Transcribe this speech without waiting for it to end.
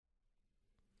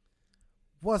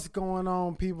What's going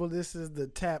on, people? This is the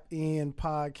Tap In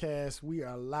Podcast. We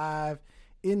are live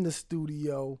in the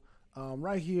studio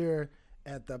right here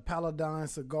at the Paladine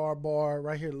Cigar Bar,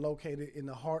 right here located in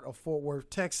the heart of Fort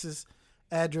Worth, Texas.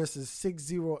 Address is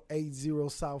 6080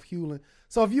 South Hewlin.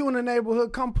 So if you in the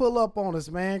neighborhood, come pull up on us,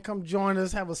 man. Come join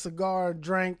us, have a cigar,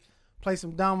 drink, play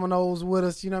some dominoes with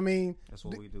us. You know what I mean? That's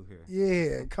what we do here.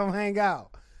 Yeah, come hang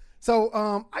out. So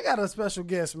I got a special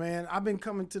guest, man. I've been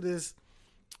coming to this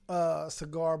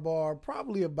cigar bar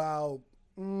probably about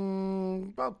 2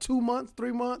 months,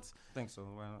 3 months. I think so.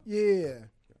 Right? Yeah.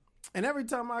 And every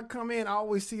time I come in, I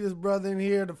always see this brother in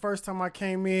here. The first time I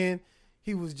came in,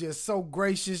 he was just so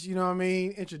gracious, you know what I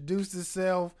mean? Introduced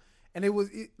himself. And it was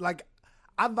like,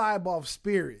 I vibe off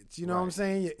spirits, you know what I'm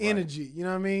saying? Your energy, you know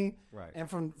what I mean? Right. And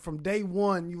from day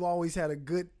one, you always had a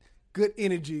good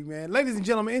energy, man. Ladies and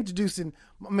gentlemen, introducing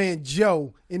my man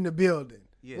Joe in the building.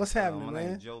 Yes, What's happening, my man?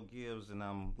 name is Joe Gibbs, and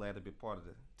I'm glad to be part of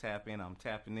the Tap In. I'm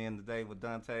tapping in today with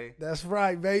Dante. That's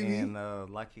right, baby. And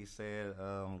like he said,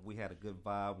 we had a good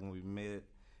vibe when we met,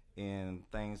 and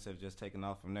things have just taken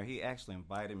off from there. He actually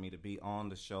invited me to be on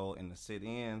the show and to sit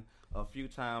in a few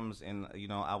times, and,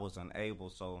 I was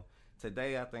unable. So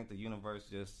today I think the universe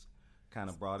just kind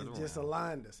of brought it around. Just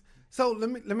aligned us. So let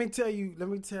me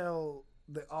tell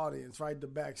the audience, right, the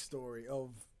backstory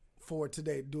for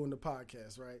today doing the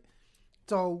podcast, right?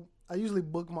 So I usually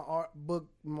book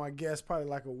my guests probably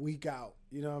like a week out.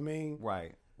 You know what I mean?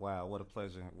 Right. Wow, what a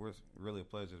pleasure. It's really a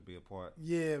pleasure to be a part.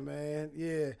 Yeah, man.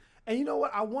 Yeah. And you know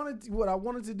what I wanted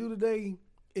to do today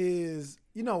is,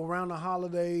 around the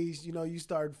holidays, you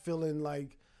start feeling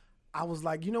like, I was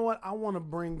like, you know what? I want to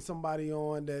bring somebody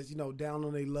on that's, down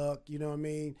on their luck, you know what I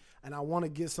mean? And I want to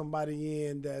get somebody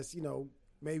in that's,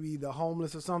 maybe the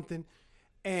homeless or something.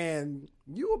 And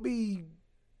you'll be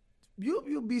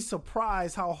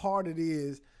surprised how hard it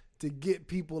is to get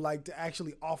people like to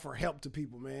actually offer help to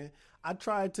people, man. I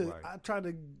tried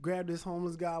to grab this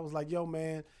homeless guy. I was like, yo,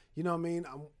 man, you know what I mean?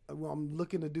 I'm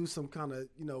looking to do some kind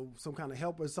of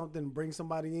help or something, bring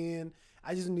somebody in.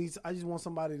 I just want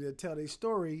somebody to tell their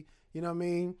story. You know what I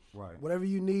mean? Right. Whatever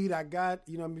you need, I got.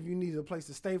 If you need a place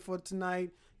to stay for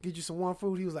tonight, get you some warm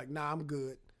food. He was like, nah, I'm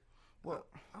good. Well,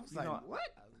 I was like, what?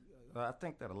 I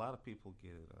think that a lot of people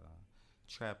get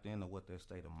trapped into what their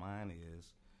state of mind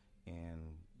is,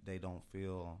 and they don't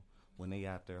feel when they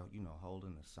out there,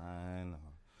 holding a sign,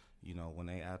 or, when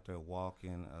they out there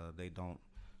walking, they don't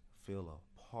feel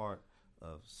a part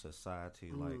of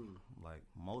society like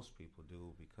most people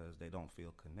do because they don't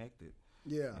feel connected.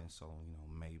 Yeah. And so,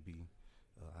 maybe,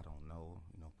 I don't know,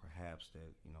 perhaps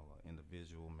that, an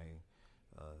individual may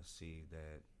see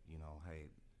that, hey,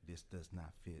 this does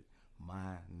not fit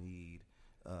my need,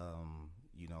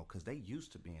 because they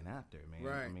used to being out there, man.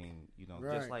 Right. I mean,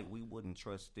 Right. just like we wouldn't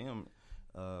trust them,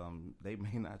 they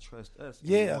may not trust us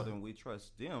Yeah. more than we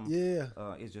trust them. Yeah.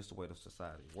 It's just the way the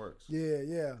society works.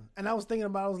 Yeah. And I was thinking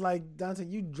about, I was like, Dante,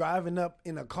 you driving up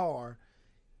in a car,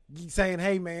 saying,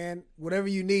 hey, man, whatever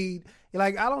you need.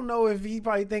 Like, I don't know if he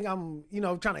probably think I'm,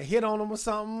 trying to hit on him or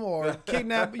something or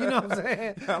kidnap, you know what I'm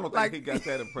saying? I don't think he got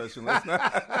that impression. Let's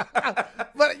not.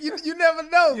 But you never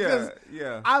know.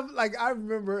 Yeah. I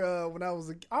remember when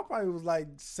I probably was like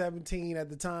 17 at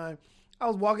the time. I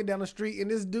was walking down the street and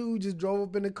this dude just drove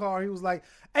up in the car. He was like,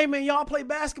 hey, man, y'all play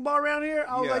basketball around here?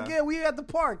 I was like, yeah, we at the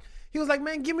park. He was like,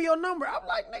 man, give me your number. I'm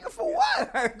like, nigga, for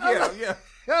what?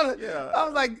 Yeah. I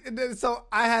was like, so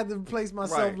I had to place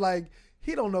myself Right. like,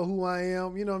 he don't know who I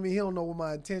am. You know what I mean? He don't know what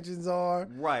my intentions are.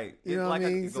 Right. You know what I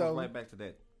mean? It goes right back to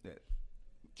that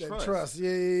trust.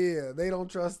 Yeah. They don't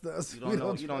trust us. You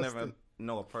don't ever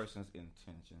know a person's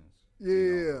intentions.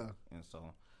 Yeah. And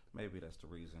so maybe that's the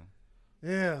reason.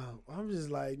 Yeah, I'm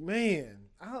just like, man.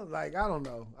 I was like, I don't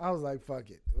know. I was like, fuck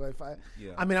it.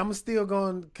 I mean, I'm still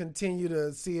going to continue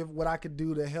to see what I could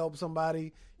do to help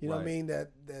somebody. You know what I mean?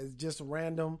 That's just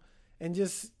random, and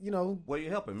just Well,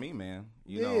 you're helping me, man.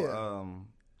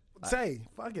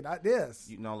 Fuck it.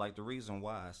 This. Like the reason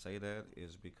why I say that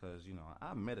is because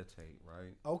I meditate,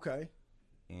 right? Okay.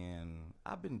 And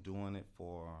I've been doing it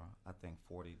for I think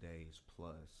 40 days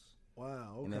plus.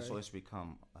 Wow. Okay. And then so it's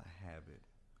become a habit.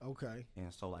 Okay.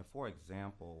 And so, like, for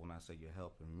example, when I say you're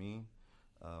helping me,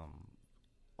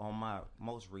 on my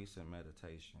most recent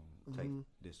meditation, take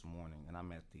this morning, and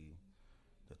I'm at the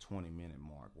 20-minute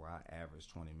mark where I average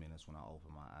 20 minutes when I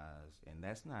open my eyes. And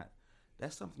that's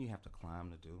something you have to climb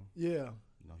to do. Yeah.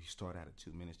 You start out at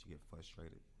 2 minutes, you get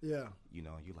frustrated. Yeah. You're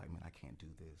like, man, I can't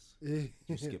do this. Yeah.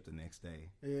 You skip the next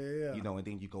day. Yeah. And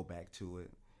then you go back to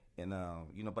it. And,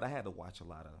 but I had to watch a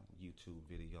lot of YouTube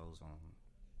videos on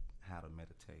how to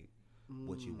meditate,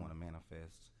 what you want to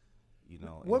manifest, You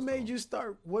know, What made you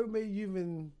start? What made you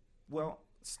even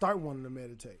start wanting to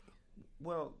meditate?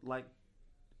 Well, like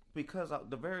because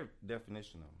the very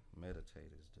definition of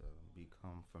meditate is to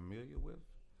become familiar with.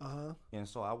 And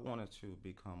so I wanted to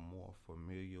become more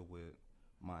familiar with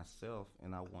myself,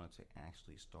 and I wanted to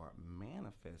actually start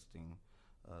manifesting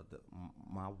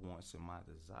my wants and my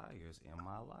desires in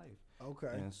my life.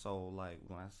 Okay. And so, like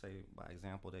when I say, by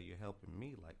example, that you're helping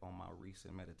me, like on my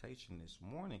recent meditation this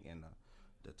morning, and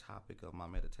the topic of my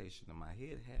meditation in my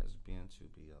head has been to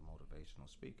be a motivational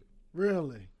speaker.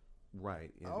 Really?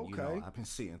 Right. And, okay. You know, I've been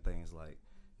seeing things like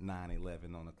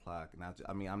 9/11 on the clock, and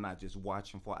I mean, I'm not just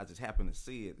watching for. I just happen to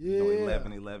see it. Yeah. You know,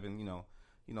 11/11.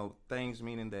 You know, things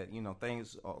meaning that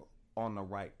things are on the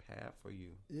right path for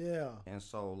you. Yeah. And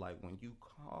so, like when you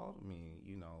called me,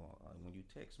 when you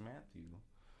text Matthew,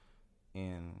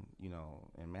 and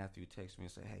Matthew texted me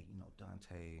and said, "Hey,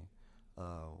 Dante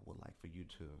would like for you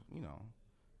to,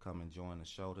 come and join the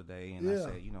show today." And I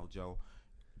said, Joe,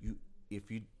 if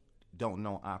you don't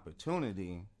know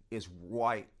opportunity, it's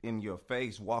right in your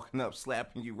face, walking up,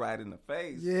 slapping you right in the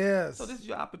face. Yes. So this is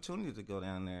your opportunity to go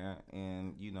down there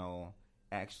and,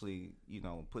 actually,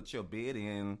 put your bid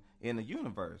in the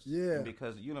universe. Yeah.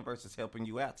 Because the universe is helping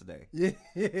you out today.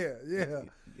 Yeah.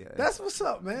 That's what's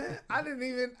up, man. I didn't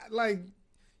even,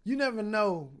 you never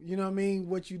know,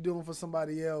 what you're doing for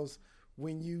somebody else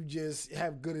when you just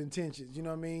have good intentions, you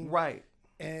know what I mean? Right.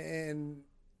 And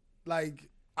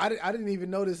I didn't even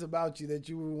know this about you, that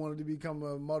you wanted to become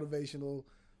a motivational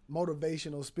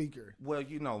speaker. Well,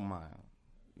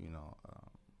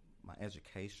 my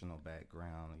educational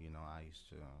background, I used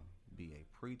to be a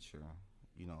preacher,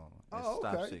 at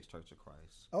Stop Six Church of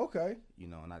Christ. Okay.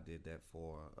 And I did that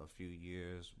for a few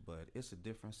years, but it's a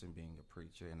difference in being a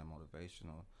preacher and a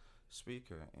motivational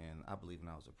speaker. And I believe when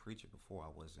I was a preacher before, I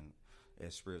wasn't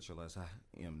as spiritual as I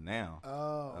am now.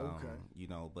 Oh, okay.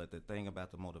 But the thing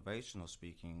about the motivational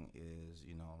speaking is,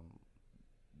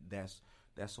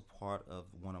 that's a part of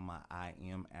one of my I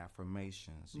am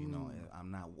affirmations.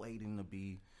 I'm not waiting to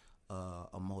be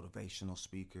a motivational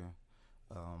speaker.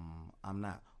 I'm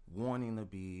not wanting to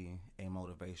be a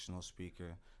motivational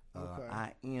speaker. Okay.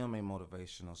 I am a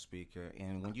motivational speaker.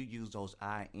 And when you use those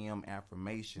I am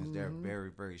affirmations, they're very,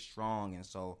 very strong. And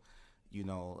so,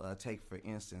 take for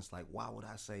instance, like, why would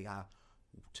I say I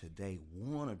today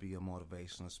want to be a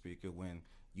motivational speaker when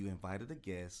you invited a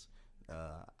guest?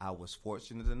 I was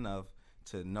fortunate enough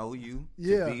to know you,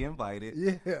 to be invited.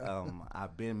 Yeah.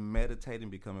 I've been meditating,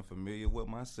 becoming familiar with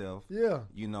myself. Yeah.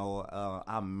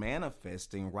 I'm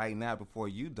manifesting right now before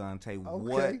you, Dante,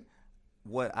 okay.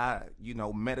 what I,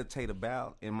 meditate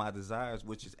about in my desires,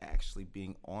 which is actually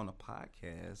being on a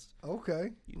podcast.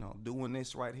 Okay. Doing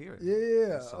this right here.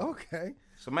 Yeah. So, okay.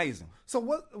 It's amazing. So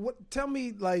what, tell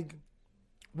me,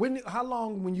 how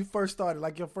long, when you first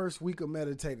started, your first week of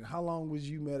meditating, how long was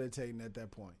you meditating at that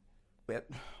point? But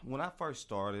when I first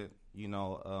started,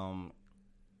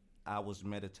 I was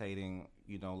meditating,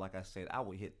 like I said, I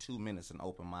would hit 2 minutes and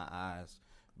open my eyes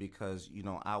because,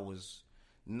 I was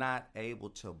not able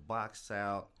to box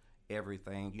out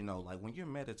everything. Like when you're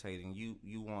meditating,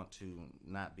 you want to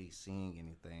not be seeing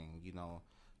anything, you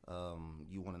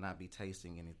want to not be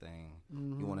tasting anything.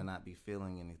 Mm-hmm. You want to not be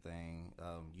feeling anything.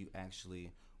 You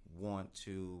actually want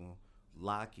to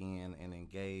lock in and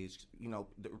engage.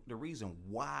 The reason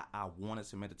why I wanted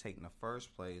to meditate in the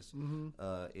first place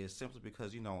is simply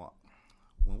because,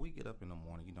 when we get up in the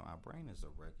morning, our brain is a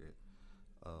record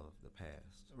of the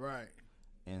past. Right.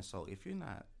 And so if you're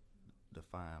not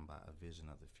defined by a vision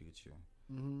of the future,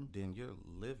 then you're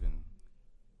living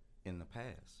in the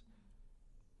past.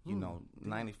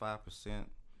 95%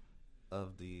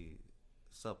 of the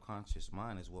subconscious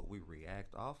mind is what we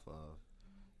react off of.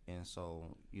 And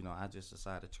so, I just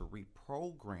decided to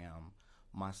reprogram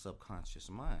my subconscious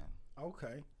mind.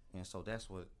 Okay. And so that's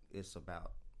what it's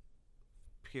about,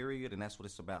 period. And that's what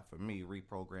it's about for me,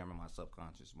 reprogramming my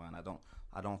subconscious mind.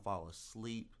 I don't fall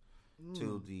asleep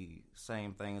to the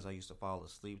same things I used to fall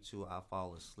asleep to. I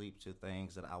fall asleep to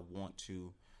things that I want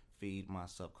to feed my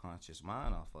subconscious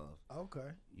mind off of.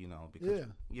 Okay. Because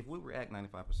if we react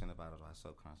 95% about our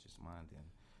subconscious mind, then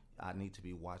I need to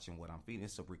be watching what I'm feeding.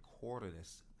 It's a recorder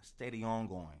that's steady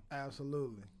ongoing.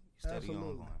 Absolutely. Steady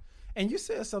ongoing. And you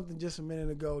said something just a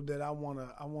minute ago that I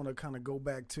wanna kind of go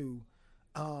back to.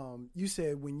 You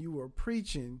said when you were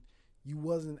preaching, you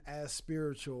wasn't as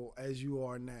spiritual as you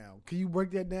are now. Can you break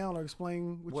that down or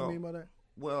explain what you mean by that?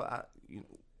 Well,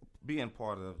 being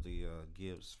part of the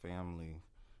Gibbs family,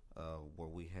 where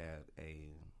we had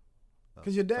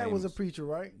because your dad was a preacher,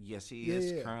 right? Yes, he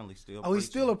is currently still. He's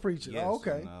still a preacher. Yes, oh,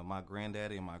 okay. And, my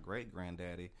granddaddy and my great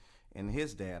granddaddy, and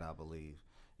his dad, I believe,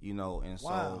 You know, and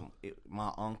Wow. so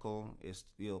my uncle is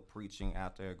still preaching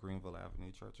out there at Greenville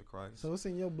Avenue Church of Christ. So it's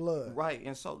in your blood. Right,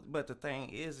 and so, but the thing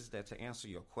is that to answer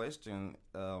your question,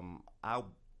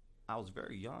 I was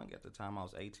very young at the time. I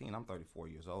was 18. I'm 34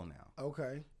 years old now.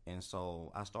 Okay. And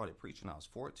so I started preaching. I was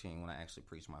 14 when I actually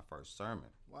preached my first sermon.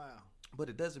 Wow. But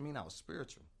it doesn't mean I was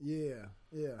spiritual. Yeah.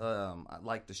 Yeah.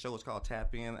 Like the show is called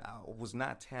Tap In. I was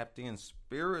not tapped in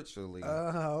spiritually.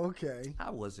 Okay. I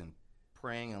wasn't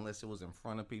praying unless it was in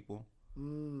front of people.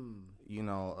 Mm. You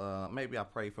know, maybe I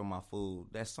pray for my food.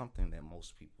 That's something that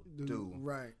most people do.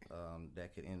 Right.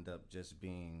 That could end up just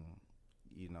being,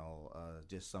 you know,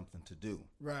 just something to do.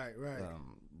 Right. Right.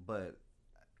 But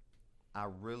I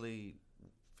really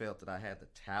felt that I had the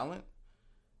talent.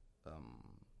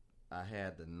 I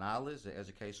had the knowledge, the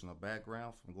educational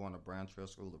background from going to Brown Trail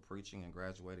School of Preaching and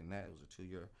graduating that. It was a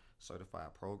 2-year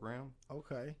certified program.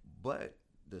 Okay. But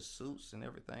the suits and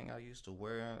everything I used to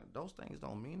wear, those things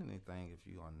don't mean anything if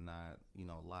you are not, you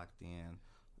know, locked in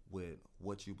with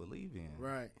what you believe in.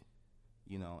 Right.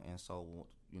 You know, and so,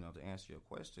 you know, to answer your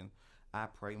question, I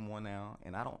pray more now,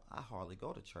 and I hardly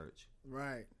go to church.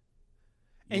 Right.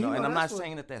 You know, and I'm not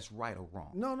saying that that's right or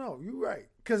wrong. No, you're right.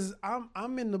 Because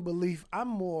I'm in the belief,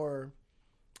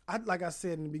 like I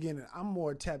said in the beginning, I'm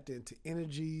more tapped into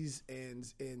energies and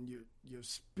your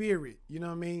spirit. You know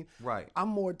what I mean? Right. I'm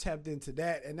more tapped into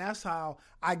that, and that's how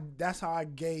I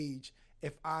gauge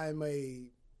if I'm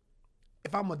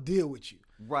gonna deal with you.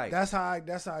 Right. That's how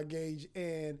I gauge,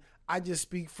 and I just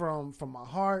speak from my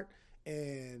heart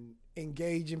and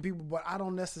engage in people. But I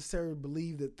don't necessarily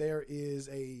believe that there is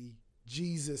a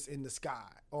Jesus in the sky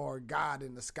or God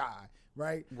in the sky,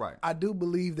 right? Right. I do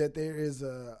believe that there is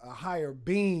a higher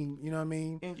being, you know what I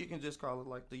mean? And you can just call it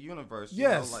like the universe.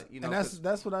 Yes, you know, like, you know, and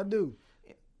that's what I do.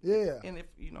 Yeah. And if,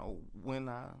 you know, when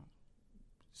I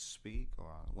speak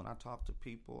or when I talk to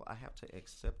people, I have to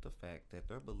accept the fact that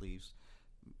their beliefs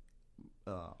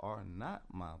are not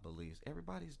my beliefs.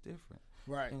 Everybody's different.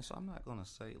 Right. And so I'm not gonna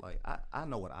say like I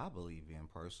know what I believe in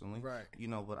personally. Right. You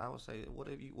know, but I would say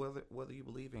whether you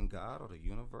believe in God or the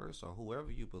universe or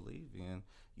whoever you believe in,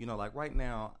 you know, like right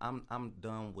now I'm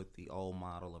done with the old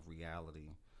model of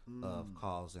reality of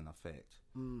cause and effect.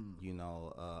 You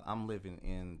know, I'm living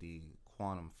in the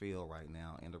quantum field right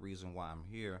now, and the reason why I'm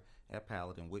here at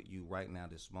Paladin with you right now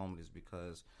this moment is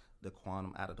because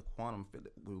out of the quantum field,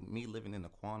 me living in the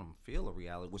quantum field of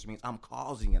reality, which means I'm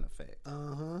causing an effect.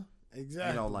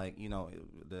 Exactly. You know, like, you know,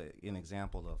 an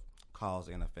example of cause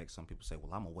and effect, some people say,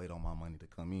 well, I'm going to wait on my money to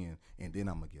come in and then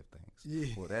I'm going to give thanks.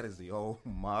 Yeah. Well, that is the old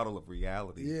model of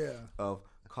reality Yeah. of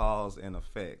cause and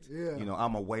effect. Yeah. You know,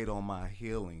 I'm going to wait on my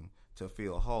healing to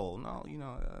feel whole. No, you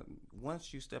know,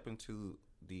 once you step into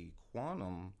the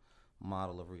quantum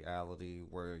model of reality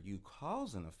where you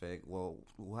cause an effect, well,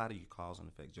 how do you cause an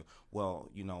effect, Joe? Well,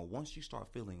 you know, once you start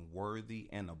feeling worthy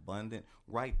and abundant,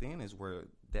 right then is where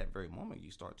that very moment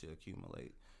you start to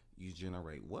accumulate, you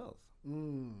generate wealth.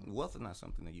 Wealth is not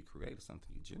something that you create, it's something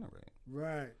you generate.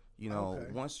 Right. You know,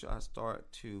 Okay. once I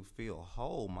start to feel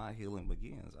whole, my healing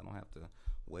begins. I don't have to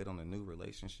wait on a new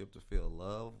relationship to feel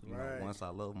love. You know, once I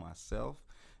love myself,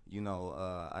 you know,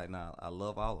 I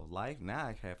love all of life. Now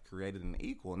I have created an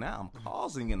equal. Now I'm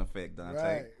causing an effect,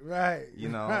 Dante. Right. You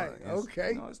know, Right.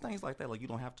 Okay. You know, it's things like that. Like, you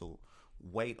don't have to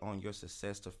wait on your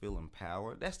success to feel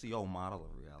empowered. That's the old model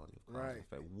of reality of cause and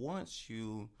effect. Once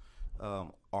you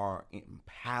are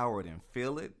empowered and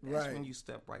feel it, that's when you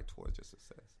step right towards your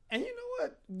success. And you know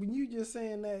what? When you just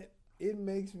saying that, it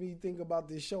makes me think about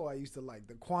this show I used to like,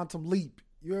 The Quantum Leap.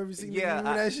 You ever seen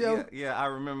that show? Yeah, I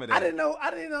remember that. I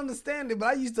didn't understand it, but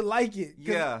I used to like it.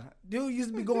 Yeah. Dude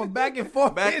used to be going back and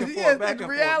forth. back and forth.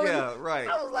 Yeah, right.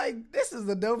 I was like, this is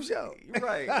a dope show.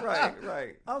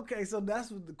 Right. Okay, so that's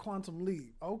what The Quantum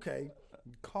Leap. Okay.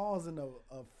 Cause and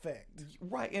effect.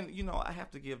 Right, and you know, I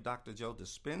have to give Dr. Joe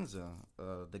Dispenza,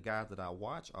 the guy that I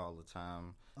watch all the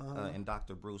time, and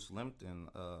Dr. Bruce Limpton,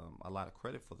 a lot of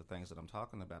credit for the things that I'm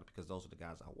talking about, because those are the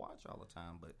guys I watch all the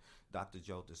time. But Dr.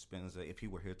 Joe Dispenza, if he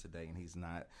were here today, and he's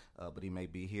not, but he may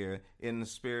be here in the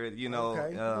spirit, you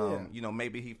know, you know,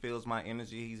 maybe he feels my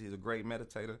energy. He's a great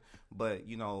meditator, but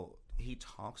you know, he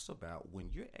talks about when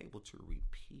you're able to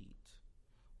repeat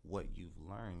what you've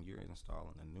learned, you're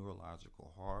installing a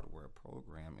neurological hardware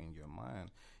program in your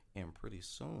mind, and pretty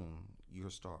soon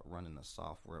you'll start running a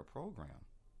software program.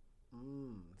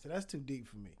 So that's too deep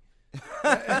for me.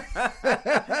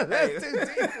 That's too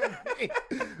deep for me.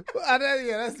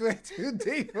 That's way too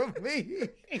deep for me.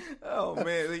 Oh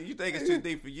man, you think it's too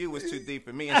deep for you? It's too deep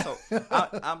for me. And so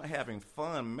I'm having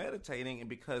fun meditating, and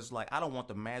because like I don't want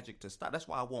the magic to stop. That's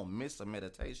why I won't miss a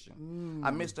meditation.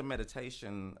 I missed a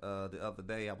meditation the other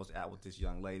day. I was out with this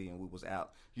young lady, and we was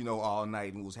out, all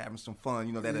night, and we was having some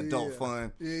fun. That adult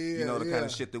fun. The kind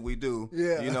of shit that we do.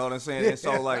 Yeah. You know what I'm saying? And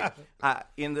so like I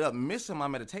ended up missing my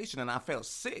meditation, and I felt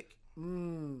sick.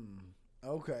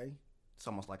 Okay. It's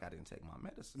almost like I didn't take my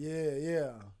medicine.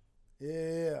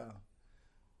 Yeah.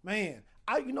 Man,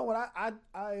 I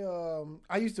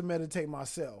used to meditate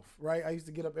myself, right? I used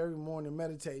to get up every morning and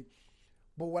meditate.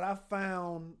 But what I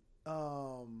found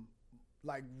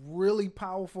like really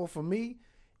powerful for me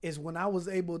is when I was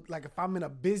able, like if I'm in a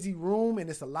busy room and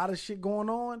it's a lot of shit going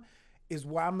on, is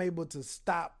where I'm able to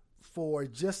stop for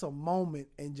just a moment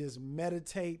and just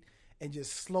meditate and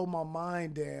just slow my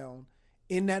mind down.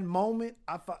 In that moment,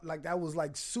 I thought like that was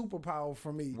like superpower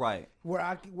for me. Right. Where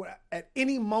at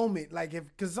any moment, like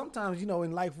because sometimes,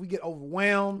 in life we get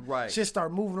overwhelmed. Right. Shit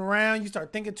start moving around. You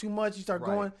start thinking too much. You start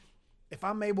going. If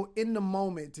I'm able in the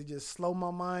moment to just slow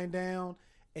my mind down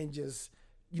and just,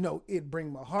 it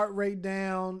bring my heart rate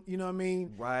down. You know what I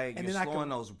mean? Right. And you're slowing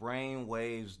those brain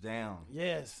waves down.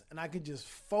 Yes. And I could just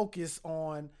focus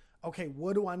on, okay,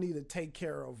 what do I need to take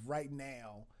care of right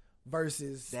now?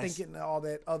 Versus thinking all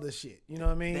that other shit. You know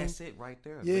what I mean? That's it right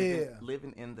there. Yeah.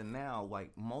 Living in the now.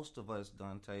 Like most of us,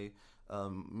 Dante,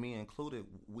 me included,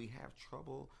 we have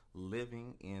trouble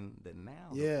living in the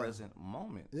now, the present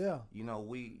moment. Yeah.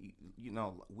 We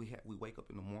wake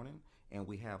up in the morning and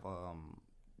we have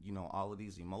all of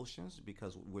these emotions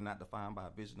because we're not defined by a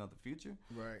vision of the future.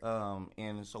 Right.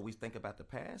 And so we think about the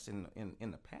past, and in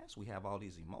the past we have all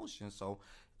these emotions. So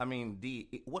I mean,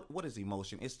 what is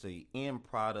emotion? It's the end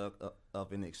product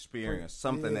of an experience,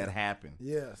 something that happened.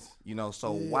 Yes.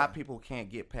 So why people can't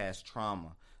get past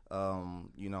trauma?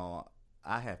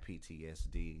 I have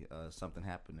PTSD. Something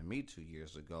happened to me 2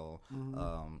 years ago.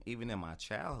 Mm-hmm. Even in my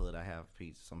childhood, I have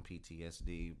some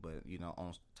PTSD. But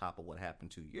on top of what happened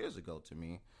 2 years ago to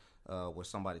me, where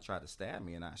somebody tried to stab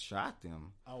me and I shot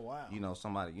them. Oh wow.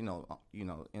 Somebody.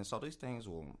 And so these things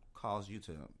will cause you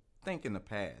to think in the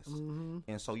past. Mm-hmm.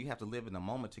 And so you have to live in the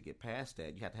moment to get past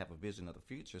that. You have to have a vision of the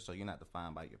future, so you're not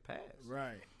defined by your past.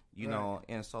 Right. You know,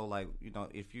 and so like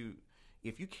if you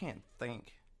can't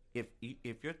think,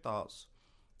 if your thoughts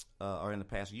are in the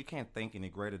past, you can't think any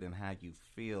greater than how you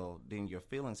feel, then your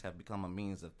feelings have become a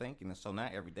means of thinking. And so now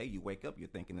every day you wake up, you're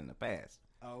thinking in the past.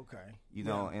 Oh, okay.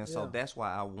 So that's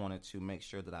why I wanted to make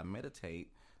sure that I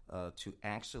meditate to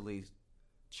actually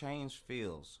change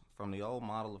fields from the old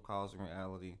model of cause and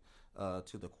reality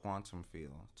to the quantum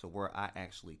field, to where I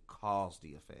actually cause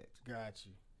the effect. Got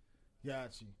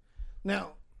you.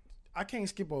 Now, I can't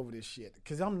skip over this shit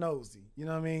because I'm nosy. You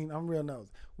know what I mean? I'm real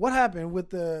nosy. What happened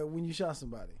with when you shot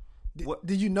somebody?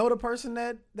 Did you know the person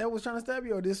that was trying to stab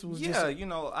you, or this was just...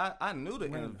 Yeah, I knew the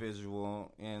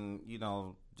individual, and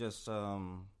just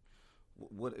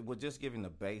with just giving the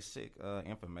basic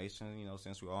information,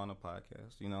 since we're on a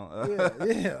podcast,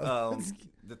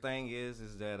 the thing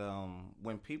is that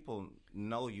when people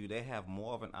know you, they have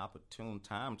more of an opportune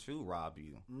time to rob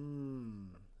you.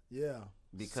 Yeah.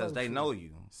 Because they know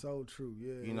you. So true,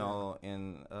 yeah.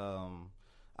 And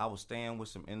I was staying with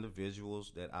some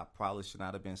individuals that I probably should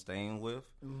not have been staying with.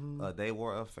 Mm-hmm. They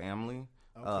were a family.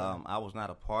 Okay. I was not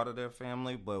a part of their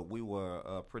family, but we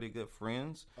were pretty good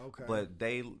friends. Okay. But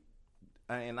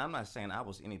and I'm not saying I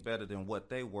was any better than what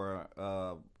they were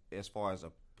as far as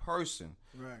a person.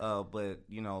 Right. But,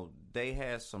 they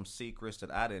had some secrets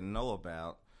that I didn't know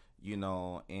about,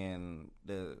 and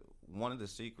one of the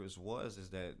secrets is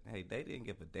that, hey, they didn't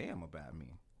give a damn about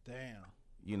me. Damn.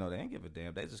 They didn't give a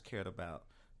damn. They just cared about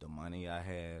the money I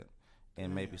had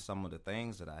and maybe some of the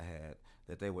things that I had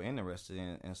that they were interested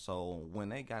in. And so when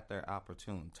they got their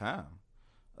opportune time,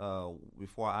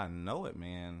 before I know it,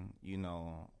 man,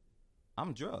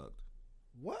 I'm drugged.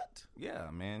 What? Yeah,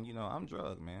 man. I'm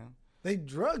drugged, man. They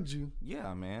drugged you?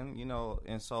 Yeah, man.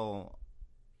 And so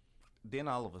then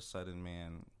all of a sudden,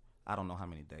 man, I don't know how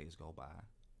many days go by.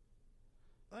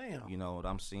 Damn.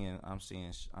 I'm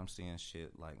seeing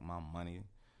shit like my money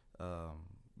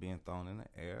being thrown in the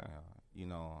air,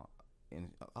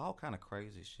 and all kind of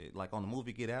crazy shit. Like on the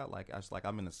movie Get Out,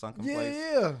 I'm in a sunken place.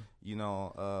 Yeah.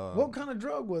 What kind of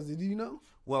drug was it? Do you know?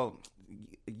 Well,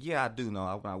 Yeah, I do know.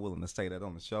 I'm not willing to say that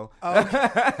on the show. Okay.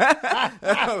 But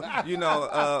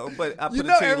I put You it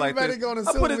know to you like everybody this. gonna I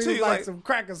assume put it to me you like some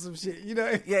crack or some shit. You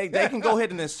know. yeah, they can go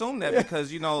ahead and assume that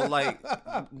because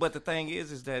but the thing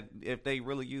is that if they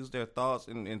really use their thoughts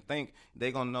and think,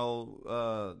 they gonna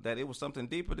know that it was something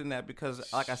deeper than that. Because,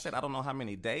 like I said, I don't know how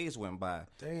many days went by.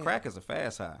 Damn. Crack is a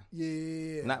fast high.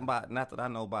 Yeah. Not that I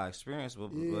know by experience, but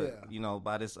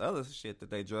by this other shit that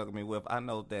they drug me with, I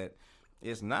know that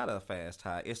it's not a fast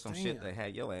high. It's some shit that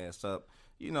had your ass up.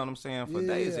 You know what I'm saying? For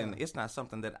days, and it's not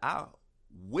something that I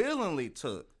willingly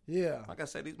took. Yeah. Like I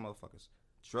said, these motherfuckers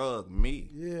drug me.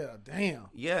 Yeah.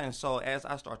 Damn. Yeah, and so as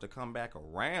I start to come back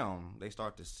around, they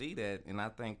start to see that, and I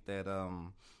think that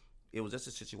it was just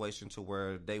a situation to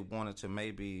where they wanted to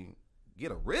maybe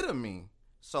get rid of me,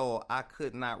 so I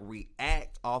could not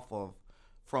react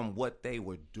from what they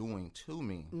were doing to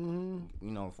me.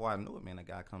 Mm-hmm. Before I knew it, man, a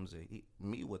guy comes at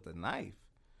me with a knife,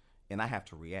 and I have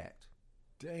to react.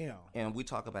 Damn. And we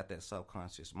talk about that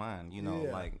subconscious mind,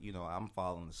 I'm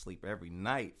falling asleep every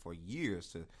night for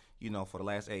years for the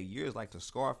last 8 years, like to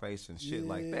Scarface and shit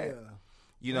like that.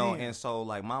 And so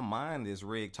like my mind is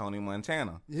rigged Tony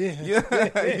Montana.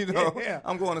 Yeah.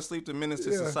 I'm going to sleep to Menace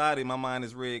to Society. My mind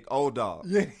is rigged Old Dog.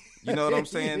 Yeah. You know what I'm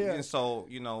saying? Yeah. And so,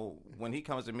 when he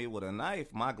comes at me with a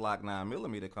knife, my Glock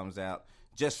 9mm comes out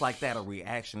just like that, a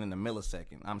reaction in a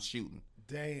millisecond. I'm shooting.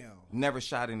 Damn. Never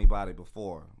shot anybody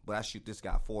before, but I shoot this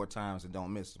guy 4 times and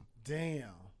don't miss him.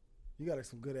 Damn. You got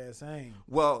some good ass aim.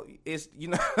 Well, it's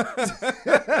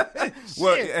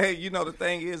well, hey, the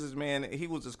thing is, man, he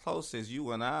was as close as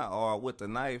you and I are with the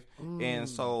knife, and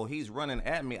so he's running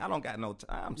at me. I don't got no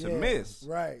time to miss.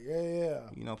 Right? Yeah.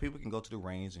 People can go to the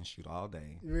range and shoot all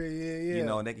day. Yeah.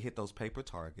 And they can hit those paper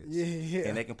targets. Yeah.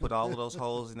 And they can put all of those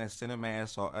holes in that center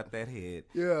mass or at that head.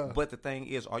 Yeah. But the thing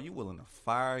is, are you willing to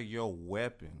fire your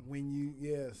weapon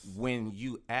when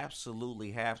you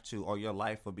absolutely have to, or your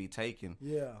life will be taken?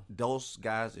 Yeah. Those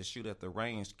guys that shoot at the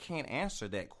range can't answer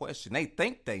that question. They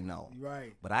think they know.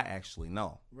 Right. But I actually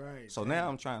know. Right. So now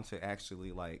I'm trying to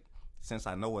actually, since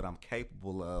I know what I'm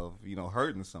capable of,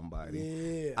 hurting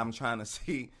somebody, I'm trying to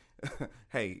see,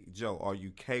 hey, Joe, are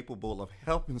you capable of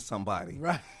helping somebody?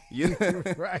 Right.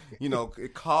 Right.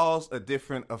 It cause a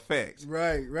different effect.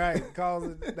 Right.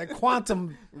 Cause that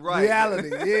quantum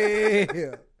reality.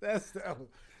 Yeah. That's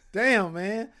damn,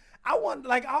 man. I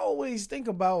always think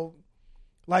about,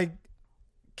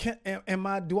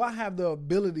 do I have the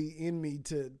ability in me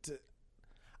to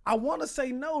I want to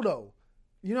say no, though.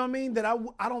 You know what I mean? That I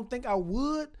don't think I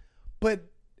would, but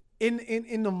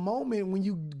in the moment when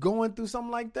you going through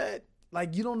something like that,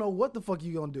 you don't know what the fuck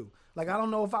you gonna do. I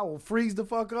don't know if I will freeze the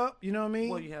fuck up. You know what I mean?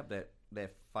 Well, you have that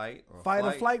fight or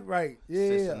flight, right? Yeah.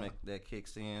 System that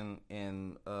kicks in,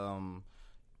 and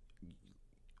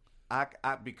I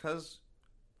because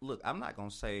look, I'm not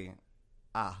gonna say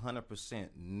I 100%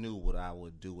 knew what I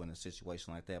would do in a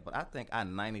situation like that, but I think I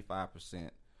 95%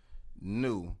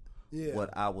 knew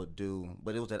what I would do.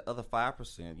 But it was that other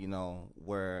 5%,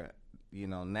 where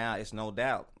now it's no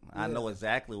doubt. I know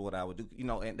exactly what I would do,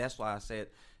 and that's why I said,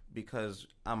 because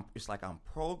it's like I'm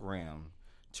programmed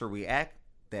to react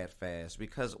that fast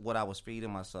because what I was feeding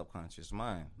my subconscious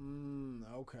mind.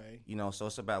 Okay. So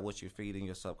it's about what you're feeding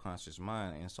your subconscious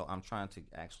mind, and so I'm trying to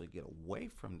actually get away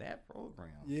from that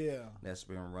program. Yeah. That's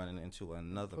been running into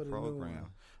another program.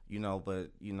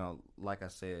 But like I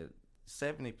said,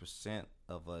 70%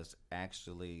 of us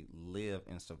actually live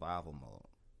in survival mode.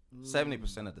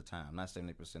 70% of the time, not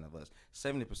 70% of us.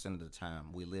 70% of the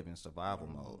time, we live in survival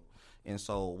mode. And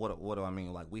so, what do I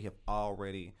mean? We have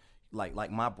already,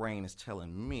 like my brain is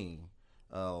telling me,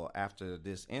 after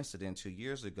this incident 2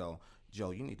 years ago,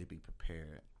 Joe, you need to be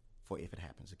prepared for if it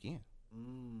happens again.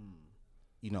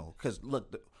 Because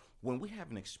look, when we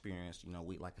have an experience,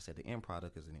 we, like I said, the end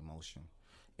product is an emotion,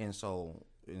 and so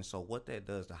what that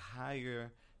does, the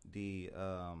higher the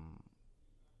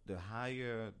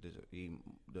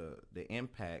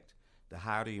impact, the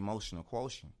higher the emotional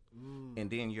quotient, and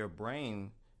then your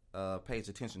brain pays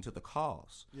attention to the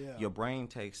cause. Yeah. Your brain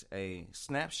takes a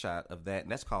snapshot of that,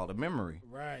 and that's called a memory.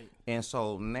 Right. And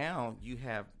so now you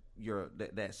have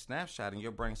that snapshot, and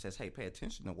your brain says, "Hey, pay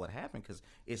attention to what happened because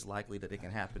it's likely that it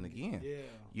can happen again." Yeah.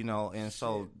 And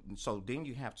so then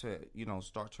you have to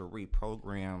start to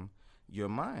reprogram your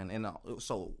mind, and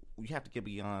so you have to get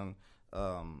beyond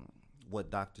what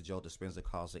Dr. Joe Dispenza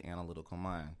calls the analytical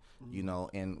mind.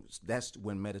 And that's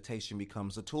when meditation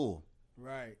becomes a tool.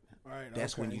 Right.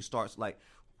 That's when you start,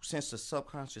 since the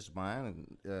subconscious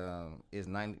mind is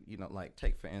 90,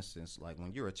 take for instance,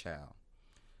 when you're a child,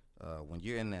 when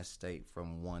you're in that state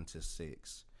from 1 to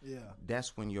 6,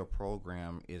 that's when your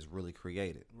program is really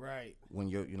created. Right. When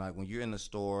when you're in the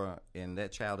store and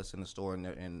that child is in the store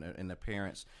and the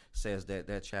parents says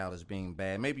that child is being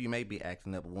bad. Maybe you may be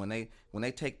acting up, but when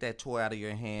they take that toy out of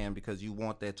your hand because you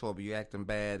want that toy, but you're acting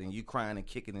bad and you crying and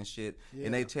kicking and shit,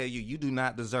 and they tell you do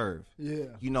not deserve.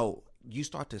 Yeah. You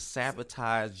start to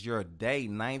sabotage your day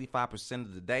 95%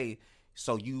 of the day,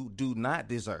 so you do not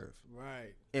deserve.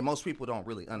 Right. And most people don't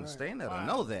really understand that or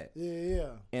know that.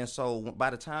 Yeah. And so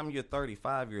by the time you're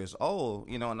 35 years old,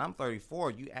 and I'm 34,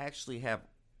 you actually have,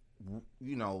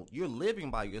 you're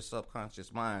living by your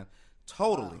subconscious mind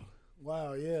totally.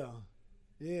 Wow. Yeah.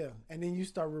 Yeah. And then you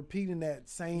start repeating that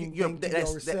same thing to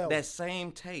yourself. That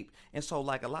same tape. And so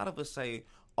like a lot of us say,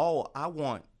 oh, I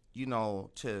want,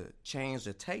 to change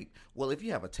the tape. Well, if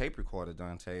you have a tape recorder,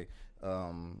 Dante,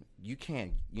 you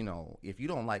can't, if you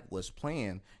don't like what's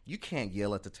playing, you can't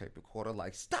yell at the tape recorder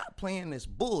like, stop playing this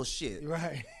bullshit.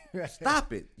 Right.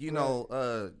 Stop it. You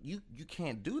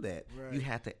can't do that. Right. You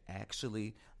have to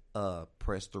actually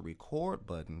press the record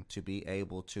button to be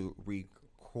able to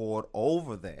record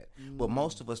over that. But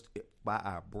most of us, by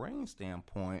our brain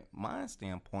standpoint, mind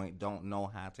standpoint, don't know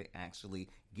how to actually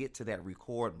get to that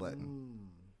record button.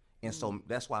 And so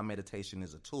that's why meditation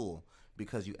is a tool,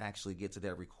 because you actually get to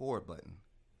that record button.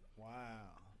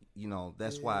 Wow.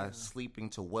 That's why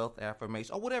sleeping to wealth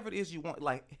affirmation or whatever it is you want,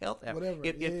 like health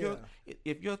affirmation.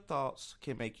 If your thoughts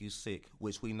can make you sick,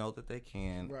 which we know that they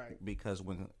can, right? Because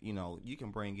when you can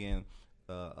bring in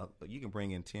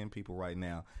 10 people right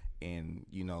now, and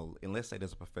and let's say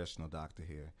there's a professional doctor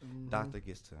here. Doctor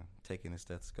gets to take in his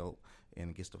stethoscope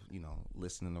and gets to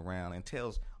listening around and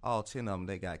tells all 10 of them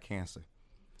they got cancer.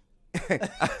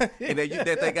 And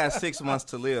that they got 6 months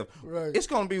to live. Right. It's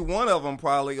going to be one of them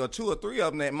probably, or 2 or 3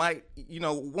 of them that might,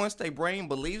 once their brain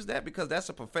believes that, because that's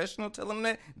a professional telling them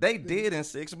that, they did in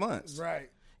 6 months. Right.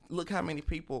 Look how many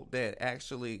people that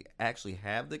actually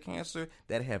have the cancer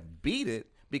that have beat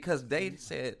it because they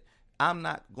said, I'm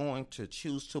not going to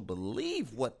choose to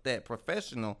believe what that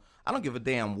professional, I don't give a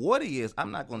damn what he is,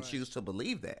 I'm not going to choose to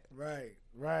believe that. Right.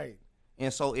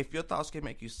 And so if your thoughts can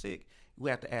make you sick, we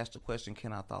have to ask the question,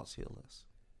 can our thoughts heal us?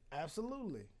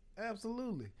 Absolutely.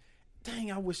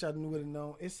 Dang, I wish I would have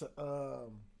known. It's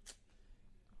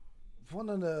one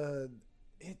of the,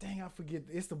 I forget.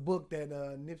 It's the book that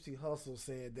Nipsey Hussle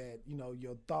said that,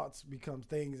 your thoughts become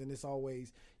things, and it's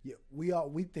always,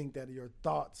 we think that your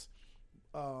thoughts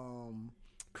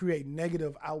create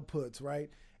negative outputs, right?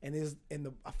 And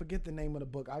I forget the name of the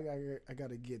book. I got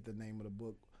to get the name of the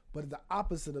book. But the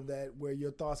opposite of that, where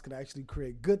your thoughts can actually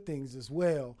create good things as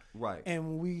well. Right. And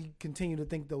when we continue to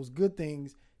think those good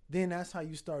things, then that's how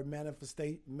you start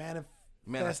manifesting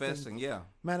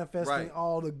right.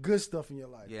 all the good stuff in your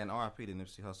life. Yeah, and R.I.P. to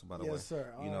Nipsey Hussle, by the way. Yes,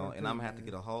 sir. And I'm going to have to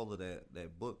get a hold of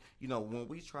that book. When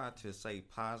we try to say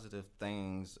positive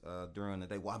things during the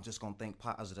day, well, I'm just going to think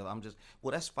positive.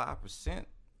 That's 5%.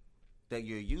 That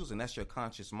you're using, that's your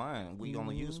conscious mind. We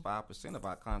only use 5% of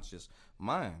our conscious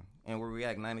mind, and we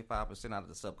react 95% out of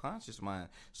the subconscious mind.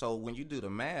 So when you do the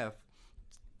math,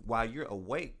 while you're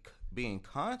awake, being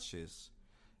conscious,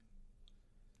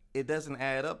 it doesn't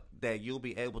add up that you'll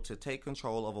be able to take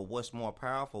control over what's more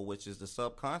powerful, which is the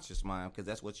subconscious mind, because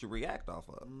that's what you react off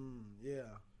of.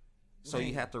 So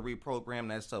you have to reprogram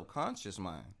that subconscious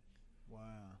mind. Wow.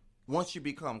 Once you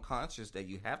become conscious, that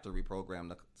you have to reprogram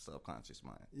the subconscious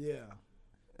mind. Yeah.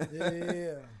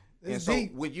 And so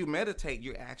when you meditate,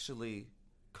 you're actually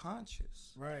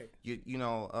conscious. Right.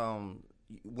 When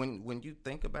you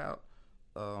think about,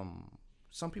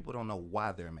 some people don't know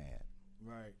why they're mad.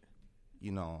 Right.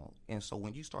 And so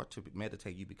when you start to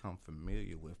meditate, you become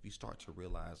familiar with, you start to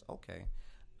realize, okay,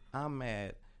 I'm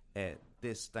mad at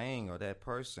this thing or that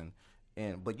person,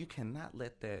 but you cannot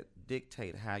let that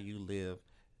dictate how you live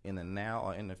in the now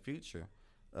or in the future,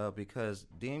 because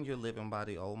then you're living by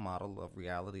the old model of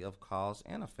reality of cause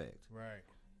and effect. Right.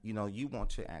 You want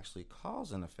to actually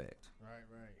cause and effect.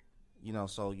 Right.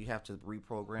 So you have to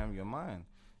reprogram your mind.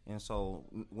 And so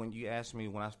when you asked me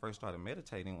when I first started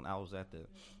meditating, when I was at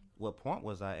what point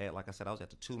was I at? Like I said, I was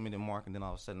at the 2-minute mark, and then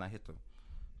all of a sudden I hit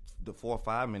the 4 or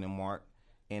 5 minute mark,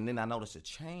 and then I noticed a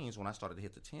change when I started to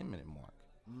hit the 10-minute mark,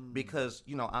 because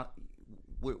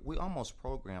we're almost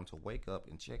programmed to wake up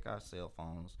and check our cell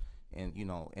phones, and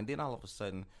and then all of a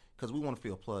sudden, because we want to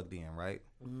feel plugged in, right?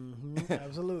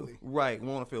 Absolutely. Right, we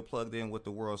want to feel plugged in with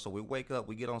the world, so we wake up,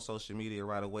 we get on social media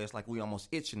right away. It's like we almost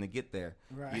itching to get there,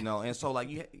 right? And so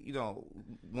like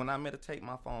when I meditate,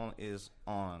 my phone is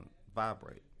on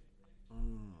vibrate.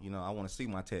 I want to see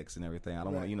my texts and everything. I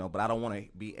don't want to, but I don't want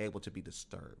to be able to be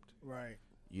disturbed. Right.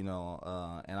 You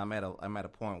know, and I'm at a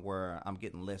point where I'm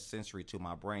getting less sensory to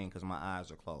my brain because my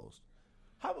eyes are closed.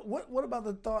 What about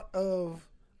the thought of,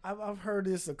 I've heard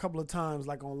this a couple of times,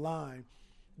 like online,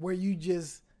 where you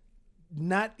just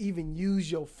not even use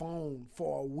your phone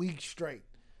for a week straight.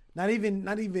 Not even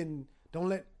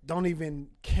don't even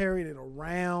carry it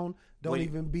around. Don't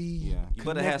even be. Yeah, you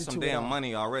better have some damn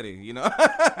money already. You know.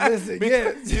 Listen,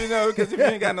 you know, because if you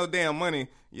ain't got no damn money,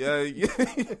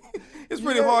 it's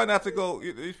pretty hard not to go.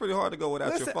 It's pretty hard to go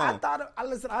without your phone.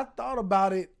 I thought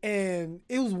about it, and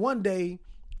it was one day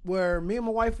where me and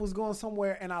my wife was going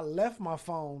somewhere, and I left my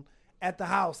phone at the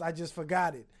house. I just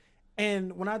forgot it,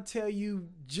 and when I tell you,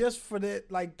 just for that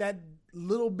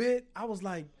little bit, I was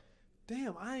like,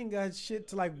 damn, I ain't got shit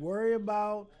to like worry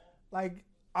about. Like,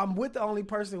 I'm with the only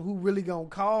person who really gonna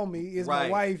call me is my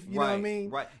wife. You know what I mean?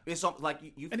 Right. It's like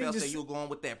you felt that you were going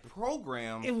with that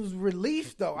program. It was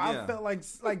relief though. Yeah. I felt like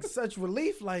such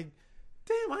relief. Like,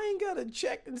 damn, I ain't gotta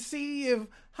check and see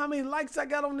how many likes I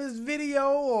got on this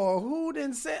video or who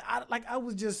didn't say. I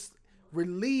was just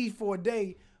relieved for a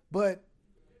day. But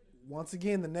once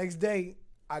again, the next day,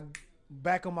 I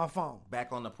back on my phone.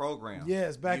 Back on the program.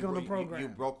 Yes, back on the program. You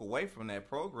broke away from that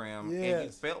program, and you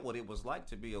felt what it was like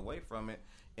to be away from it.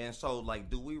 And so, like,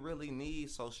 do we really need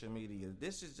social media?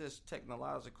 This is just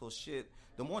technological shit.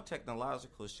 The more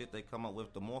technological shit they come up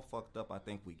with, the more fucked up I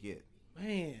think we get.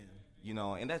 Man. You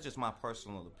know, and that's just my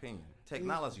personal opinion.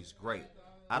 Technology's great.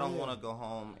 I don't want to go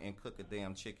home and cook a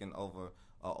damn chicken over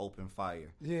an open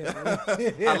fire. Yeah.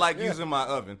 I like using my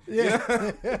oven.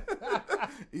 Yeah.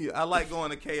 I like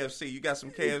going to KFC. You got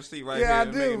some KFC right here. Yeah, I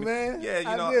do, man. Yeah,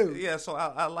 you know. I do. Yeah, so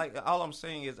I like. All I'm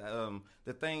saying is,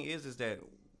 the thing is that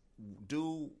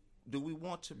do we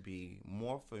want to be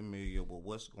more familiar with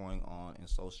what's going on in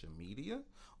social media,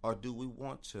 or do we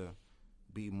want to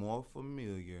be more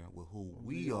familiar with who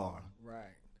we are?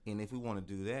 Right. And if we want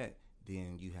to do that,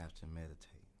 then you have to meditate.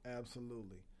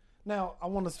 Absolutely. Now, I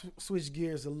want to switch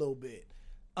gears a little bit.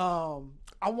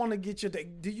 I want to get your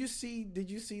take. Did you see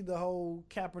the whole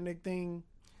Kaepernick thing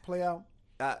play out?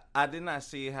 I did not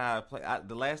see how it played.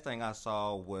 The last thing I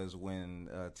saw was when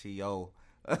T.O.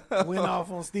 went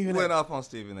off on Stephen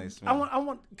A. Smith. I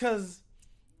want because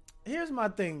here's my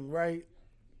thing, right,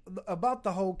 about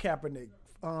the whole Kaepernick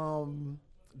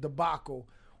debacle,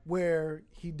 where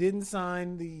he didn't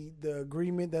sign the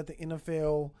agreement that the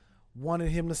NFL wanted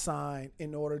him to sign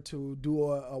in order to do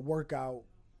a workout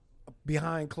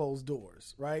behind closed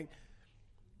doors, right?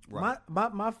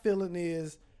 My feeling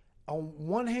is, on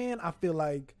one hand, I feel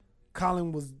like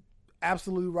Colin was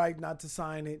absolutely right not to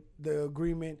sign it, the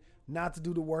agreement, not to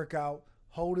do the workout,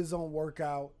 hold his own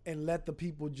workout, and let the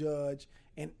people judge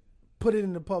and put it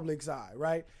in the public's eye,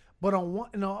 right? But on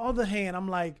the other hand, I'm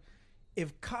like,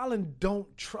 if Colin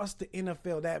don't trust the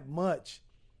NFL that much,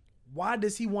 why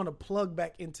does he want to plug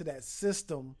back into that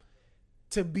system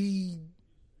to be,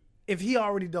 if he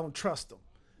already don't trust them?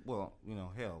 Well,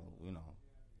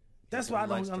 that's what I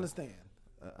don't understand.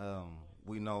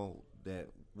 We know that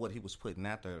what he was putting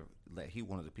out there, that he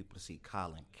wanted the people to see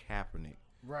Colin Kaepernick,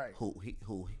 right?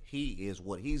 Who he is,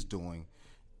 what he's doing,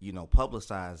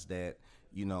 publicize that,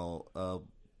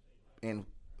 and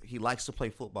he likes to play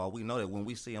football. We know that when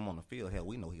we see him on the field, hell,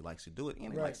 we know he likes to do it,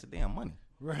 and he likes the damn money.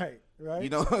 Right.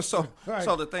 So right.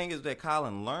 So the thing is that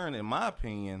Colin learned, in my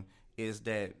opinion, is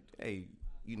that, hey,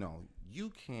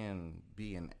 you can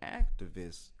be an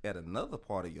activist at another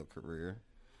part of your career.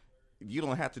 You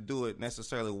don't have to do it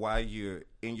necessarily while you're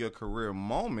in your career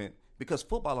moment, because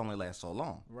football only lasts so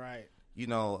long. Right.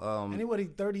 Anybody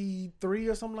 33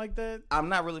 or something like that? I'm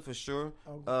not really for sure.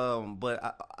 Okay.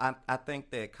 But I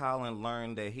think that Colin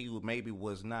learned that he maybe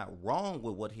was not wrong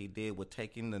with what he did with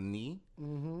taking the knee.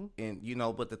 Mm-hmm.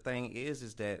 And, but the thing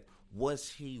is that, was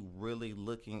he really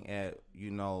looking at,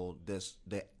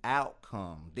 the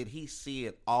outcome? Did he see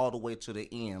it all the way to the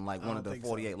end, like one of the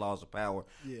 48 laws of power?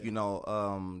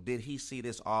 Yeah. Did he see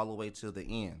this all the way to the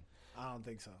end? I don't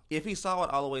think so. If he saw it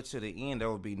all the way to the end,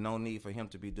 there would be no need for him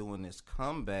to be doing this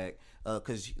comeback,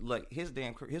 because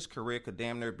his career could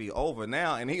damn near be over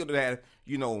now, and he would have had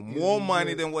more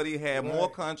money than what he had, more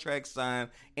contracts signed,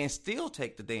 and still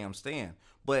take the damn stand.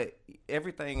 But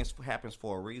everything happens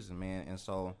for a reason, man. And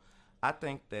so I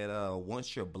think that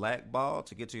once you're blackballed,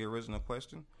 to get to your original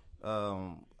question,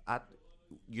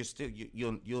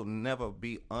 you'll never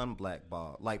be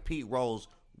unblackballed. Like Pete Rose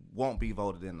won't be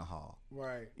voted in the Hall.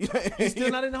 Right. He's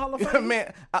still not in the Hall of Fame?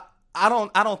 Man, I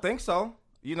don't think so.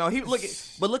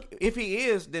 Look, if he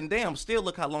is, then damn, still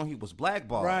look how long he was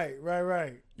blackballed.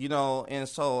 Right. And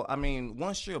so, I mean,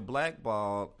 once you're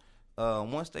blackballed,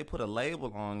 once they put a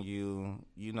label on you,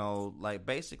 you know, like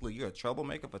basically you're a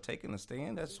troublemaker for taking a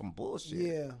stand. That's some bullshit.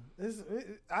 Yeah,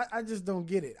 I just don't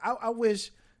get it. I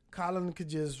wish Colin could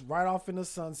just ride off in the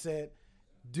sunset,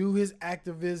 do his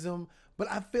activism, but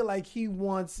I feel like he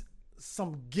wants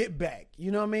some get back.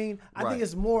 You know what I mean? I think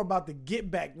it's more about the get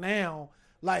back now.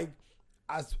 Like,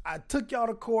 I took y'all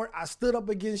to court. I stood up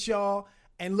against y'all.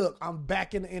 And look, I'm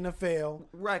back in the NFL.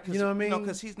 Right. You know what I mean?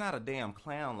 Because he's not a damn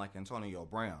clown like Antonio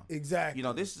Brown. Exactly. You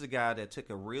know, this is a guy that took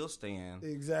a real stand.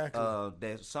 Exactly.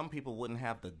 That some people wouldn't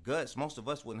have the guts. Most of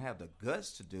us wouldn't have the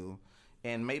guts to do.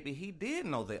 And maybe he did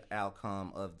know the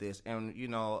outcome of this and, you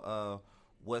know,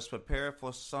 was prepared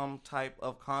for some type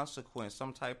of consequence,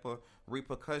 some type of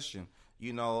repercussion,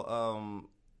 you know,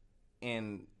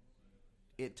 and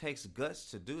it takes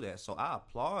guts to do that. So I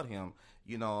applaud him.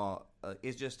 You know,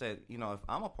 it's just that, you know, if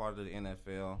I'm a part of the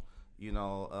NFL, you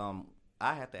know,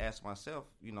 I have to ask myself,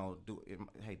 you know, do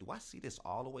I see this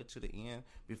all the way to the end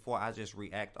before I just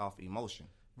react off emotion?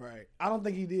 Right. I don't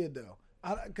think he did, though.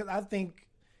 Because I think,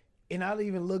 and I'd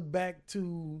even look back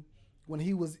to when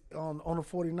he was on the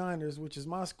 49ers, which is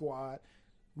my squad,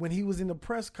 when he was in the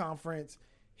press conference,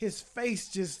 his face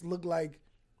just looked like,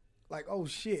 oh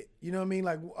shit, you know what I mean?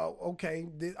 Like, okay,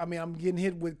 I'm getting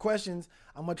hit with questions.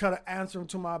 I'm gonna try to answer them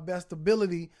to my best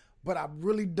ability, but I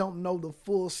really don't know the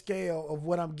full scale of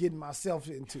what I'm getting myself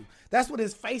into. That's what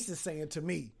his face is saying to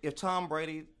me. If Tom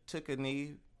Brady took a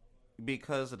knee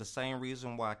because of the same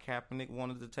reason why Kaepernick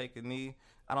wanted to take a knee,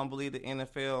 I don't believe the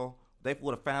NFL, they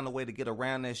would have found a way to get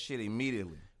around that shit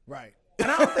immediately. Right. And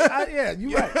I don't think,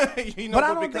 you're right. You know,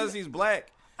 but because he's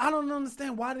black. I don't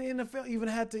understand why the NFL even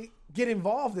had to get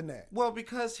involved in that. Well,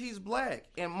 because he's black,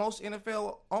 and most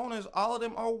NFL owners, all of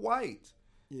them are white.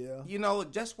 Yeah. You know,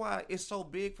 that's why it's so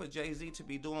big for Jay-Z to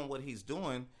be doing what he's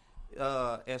doing,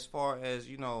 as far as,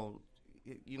 you know,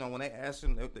 when they ask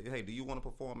him, hey, do you want to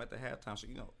perform at the halftime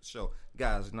show?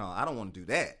 Guys, no, I don't want to do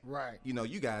that. Right. You know,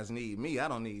 you guys need me. I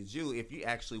don't need you. If you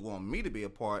actually want me to be a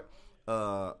part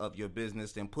of your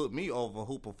business, then put me over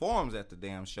who performs at the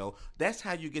damn show. That's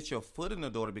how you get your foot in the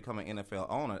door to become an NFL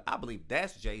owner. I believe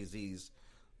that's Jay-Z's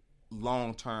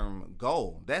long-term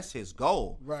goal. That's his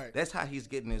goal. Right. That's how he's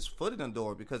getting his foot in the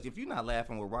door, because if you're not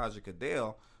laughing with Roger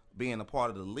Goodell being a part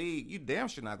of the league, you damn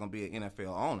sure not going to be an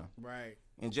NFL owner. Right.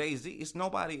 And Jay-Z, it's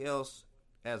nobody else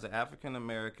as an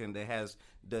African-American that has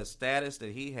the status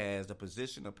that he has, the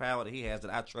position of power that he has,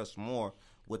 that I trust more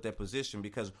with that position,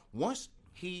 because once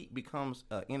he becomes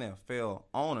an NFL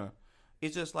owner,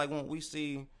 it's just like when we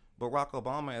see Barack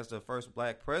Obama as the first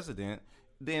black president,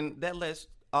 then that lets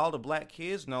all the black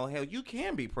kids know, hell, you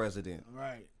can be president.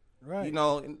 Right. Right. You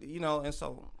know, and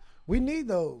so we need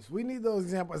those. We need those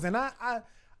examples. And I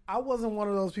wasn't one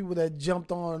of those people that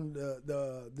jumped on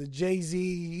the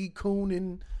Jay-Z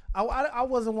cooning. I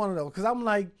wasn't one of those, because I'm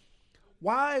like,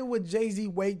 why would Jay-Z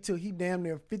wait till he damn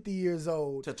near 50 years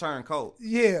old to turn coat?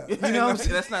 Yeah, you know what I'm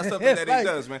saying? That's not something that he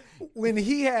does, man. When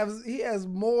he has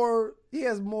more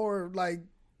like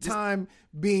time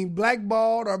being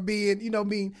blackballed or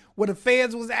being where the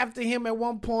feds was after him at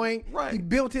one point. Right. He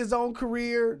built his own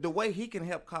career. The way he can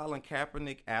help Colin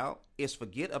Kaepernick out is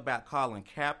forget about Colin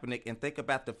Kaepernick and think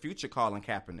about the future Colin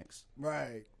Kaepernicks.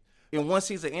 Right. And once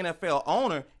he's an NFL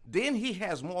owner, then he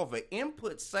has more of an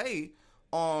input say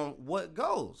on what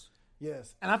goes.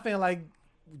 Yes. And I feel like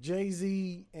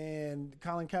Jay-Z and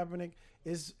Colin Kaepernick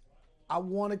I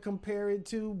want to compare it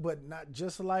to, but not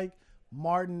just like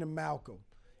Martin and Malcolm.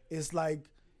 It's like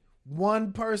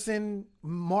one person,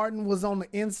 Martin was on the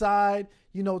inside,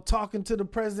 talking to the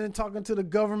president, talking to the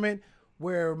government,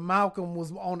 where Malcolm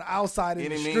was on the outside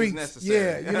in the streets. Necessary.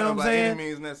 Yeah, you know what I'm saying? Any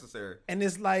means necessary. And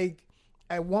it's like,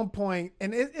 at one point,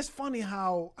 and it's funny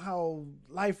how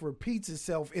life repeats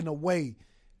itself in a way,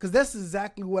 because that's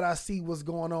exactly what I see what's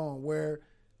going on, where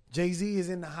Jay-Z is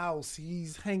in the house,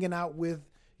 he's hanging out with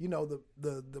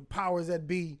the powers that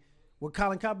be, where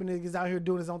Colin Kaepernick is out here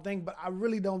doing his own thing. But I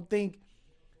really don't think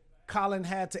Colin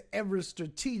had to ever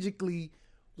strategically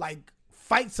like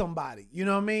fight somebody, you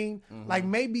know what I mean? Mm-hmm. Like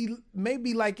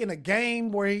maybe like in a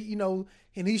game where he,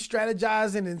 and he's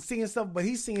strategizing and seeing stuff, but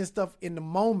he's seeing stuff in the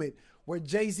moment, where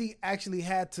Jay-Z actually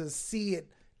had to see it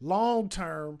long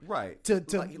term. Right.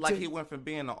 Like he went from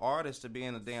being an artist to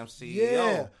being a damn CEO.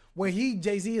 Yeah. Where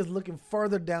Jay-Z is looking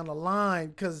further down the line,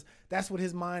 because that's what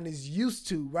his mind is used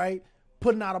to, right?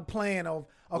 Putting out a plan of,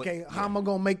 okay, how am I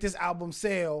going to make this album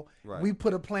sell? Right. We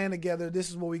put a plan together.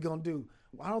 This is what we're going to do.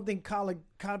 I don't think Colin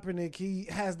Kaepernick, he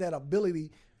has that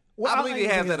ability. Well, I believe he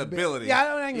ain't has gonna say that his ability. Yeah,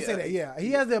 I ain't gonna say that. Yeah,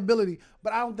 he has the ability,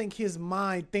 but I don't think his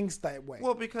mind thinks that way.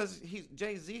 Well, because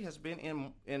Jay-Z has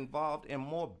been involved in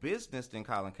more business than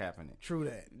Colin Kaepernick. True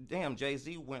that. Damn,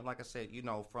 Jay-Z went, like I said,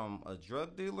 from a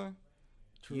drug dealer,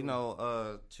 True.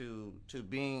 to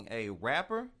being a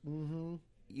rapper. Mm-hmm.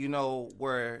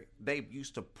 Where they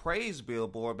used to praise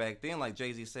Billboard back then, like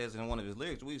Jay-Z says in one of his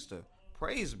lyrics, we used to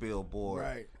praise Billboard.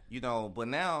 Right. But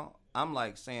now I'm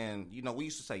like saying, we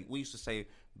used to say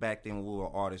back then when we were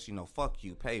artists, fuck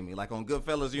you, pay me. Like on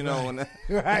Goodfellas,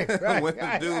 right, when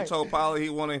the dude told Polly he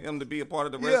wanted him to be a part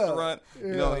of the restaurant,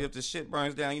 if the shit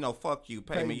burns down, fuck you,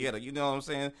 pay me. Yeah, you know what I'm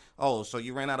saying? Oh, so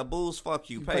you ran out of booze? Fuck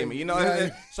you, pay me.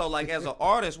 Right. So like as an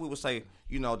artist, we would say,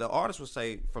 the artist would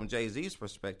say from Jay-Z's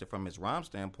perspective, from his rhyme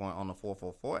standpoint on the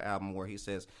 444 album where he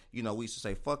says, we used to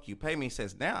say, fuck you, pay me. He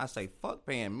says, now I say, fuck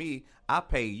paying me, I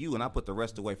pay you, and I put the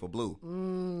rest away for Blue.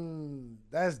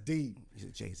 That's deep.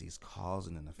 Jay-Z's cause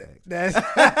and effect. That's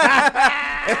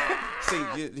See,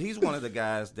 he's one of the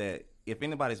guys that if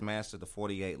anybody's mastered the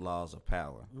 48 laws of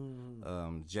power,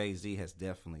 Jay-Z has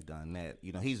definitely done that.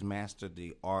 He's mastered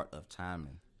the art of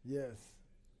timing. Yes,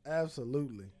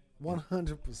 absolutely.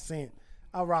 100%.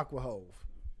 I rock with Hov.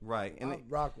 Right. And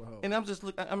rock with Hov. And I'm just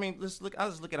I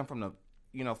just look at him from the,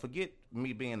 forget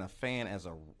me being a fan as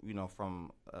a,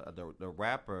 from the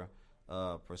rapper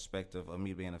perspective of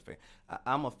me being a fan.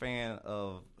 I'm a fan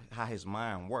of how his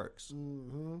mind works.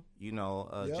 Mm-hmm.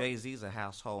 Yep. Jay-Z's a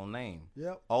household name.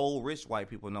 Yep. Old rich white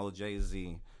people know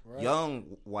Jay-Z. Right. Young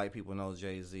white people know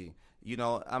Jay-Z.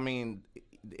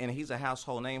 And he's a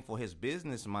household name for his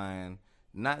business mind.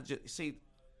 Not just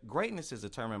greatness is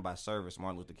determined by service.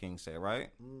 Martin Luther King said, right?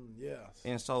 Yes.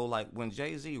 And so, like when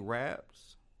Jay-Z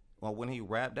raps. Well, when he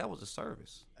rapped, that was a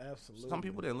service. Absolutely. Some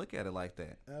people didn't look at it like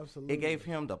that. Absolutely. It gave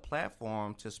him the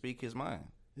platform to speak his mind.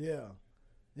 Yeah.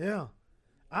 Yeah.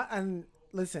 And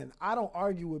listen, I don't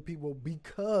argue with people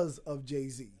because of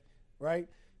Jay-Z, right?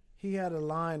 He had a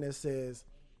line that says,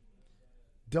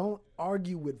 don't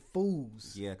argue with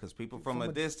fools. Yeah, because people from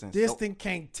a distance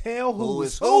can't tell who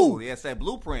is who. Yeah, it's that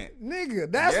blueprint.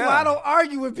 Nigga, that's why I don't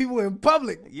argue with people in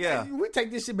public. Yeah. We take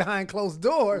this shit behind closed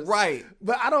doors. Right.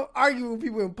 But I don't argue with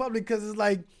people in public because it's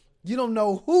like, you don't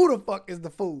know who the fuck is the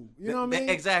fool. You know what I mean?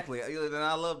 Exactly. And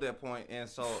I love that point. And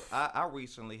so I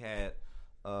recently had,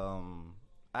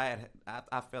 I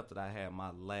felt that I had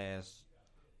my last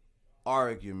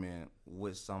argument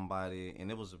with somebody,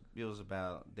 and it was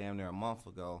about damn near a month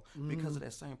ago because of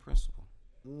that same principle.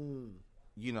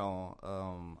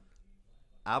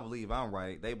 I believe I'm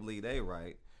right, they believe they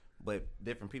right, but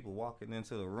different people walking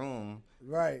into the room,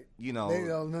 right? They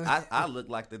don't know. I look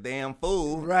like the damn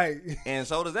fool, right? And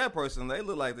so does that person. They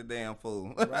look like the damn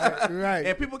fool, right?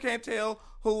 And people can't tell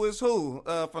who is who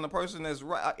from the person that's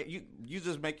right. You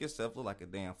just make yourself look like a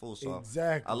damn fool. So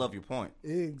exactly, I love your point.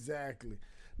 Exactly.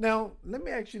 Now, let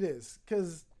me ask you this,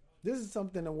 because this is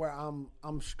something where I'm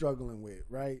struggling with,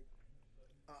 right?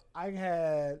 I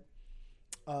had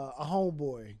a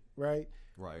homeboy, right?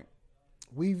 Right.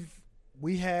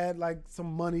 We had like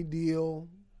some money deal,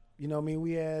 you know what I mean?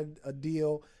 We had a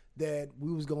deal that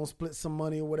we was gonna split some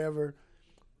money or whatever,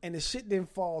 and the shit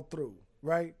didn't fall through,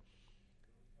 right?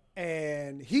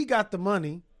 And he got the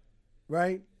money,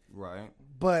 right? Right.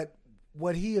 But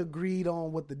what he agreed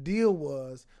on, what the deal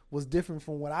was different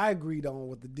from what I agreed on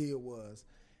what the deal was.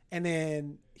 And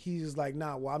then he was like,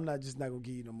 nah, well, I'm not gonna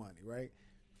give you the money, right?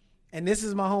 And this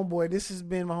is my homeboy. This has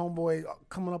been my homeboy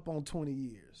coming up on 20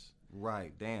 years.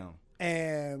 Right, damn.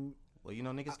 And well,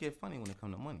 niggas get funny when it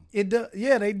come to money. It does,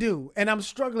 yeah, they do. And I'm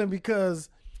struggling because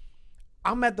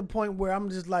I'm at the point where I'm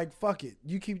just like, fuck it.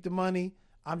 You keep the money.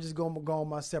 I'm just going to go on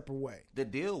my separate way. The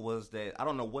deal was that, I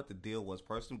don't know what the deal was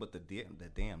personally, but the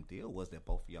damn deal was that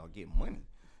both of y'all get money.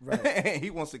 Right.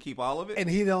 He wants to keep all of it. And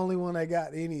he the only one that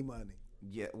got any money.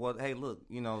 Yeah, well, hey, look,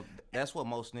 that's what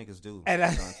most niggas do. And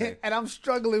I'm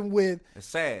struggling with. It's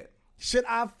sad. Should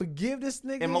I forgive this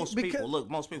nigga? And most people,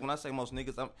 when I say most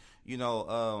niggas,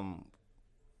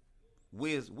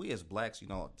 we as blacks,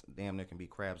 damn near can be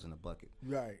crabs in a bucket.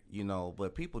 Right.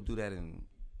 But people do that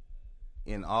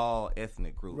in all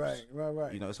ethnic groups. Right.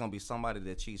 It's gonna be somebody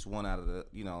that cheats one out of the.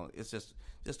 It's just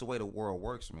the way the world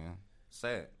works, man.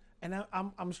 Sad. And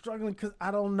I'm struggling because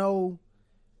I don't know.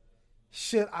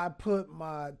 Should I put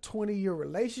my 20-year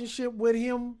relationship with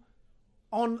him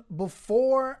on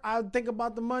before I think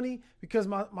about the money? Because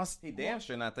my he damn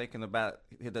sure not thinking about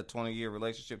the 20-year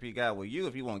relationship he got with you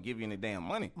if he won't give you any damn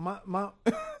money.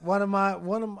 One of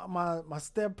my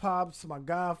step pops, my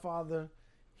godfather,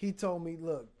 he told me,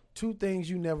 look, two things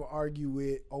you never argue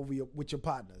with with your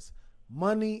partners: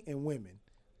 money and women.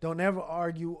 Don't ever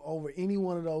argue over any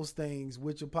one of those things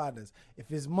with your partners.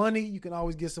 If it's money, you can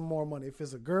always get some more money. If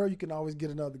it's a girl, you can always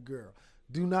get another girl.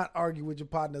 Do not argue with your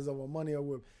partners over money or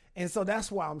with. And so that's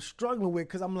why I'm struggling with,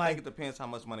 because I'm I like, think it depends how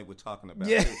much money we're talking about.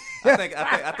 Yeah. Too.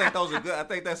 I think those are good. I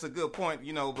think that's a good point.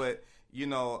 But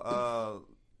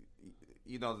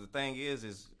the thing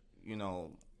is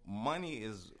money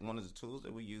is one of the tools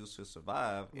that we use to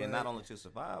survive, Right. and not only to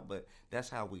survive, but that's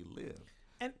how we live.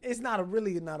 and it's not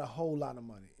a whole lot of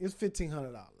money. It's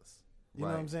 $1,500. You know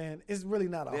what I'm Right. saying? It's really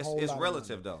not a whole It's lot.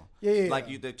 relative of though. Yeah.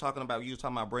 Like they're talking about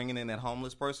bringing in that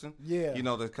homeless person. Yeah.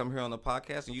 To come here on the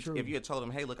podcast, and True. if you had told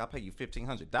them, hey, look, I'll pay you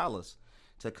 $1,500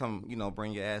 to come,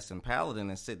 bring your ass in Paladin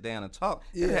and sit down and talk,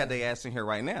 Yeah. they had their ass in here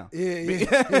right now. Yeah.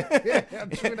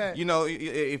 True that.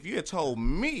 If you had told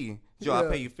me, Joe, I'll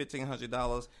pay you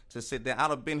 $1,500 to sit down, I'd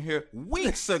have been here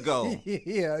weeks ago.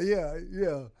 Yeah.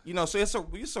 So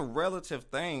it's a relative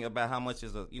thing about how much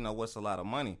is what's a lot of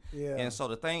money. Yeah. And so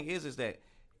the thing is that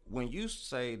when you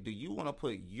say, do you want to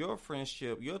put your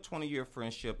friendship, your 20-year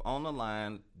friendship on the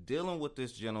line, dealing with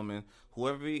this gentleman,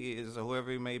 whoever he is or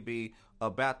whoever he may be,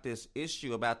 about this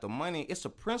issue, about the money, it's a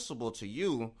principle to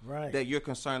you Right. that you're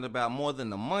concerned about more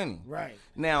than the money. Right.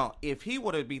 Now, if he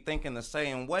were to be thinking the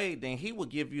same way, then he would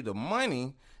give you the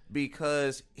money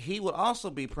because he would also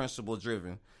be principle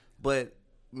driven. But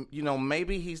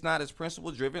maybe he's not as principle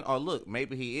driven, or look,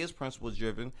 maybe he is principle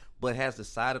driven, but has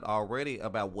decided already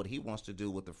about what he wants to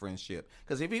do with the friendship.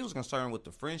 Because if he was concerned with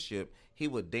the friendship, he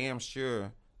would damn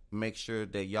sure make sure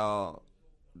that y'all,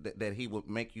 that he would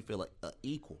make you feel like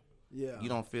equal. Yeah. You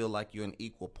don't feel like you're an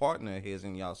equal partner of his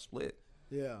and y'all split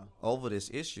Yeah. over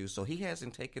this issue. So he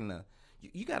hasn't taken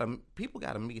people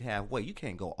gotta meet halfway. You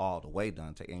can't go all the way,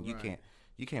 Dante, and Right.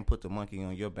 you can't put the monkey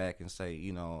on your back and say,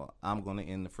 I'm gonna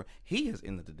end the friend. He has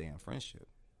ended the damn friendship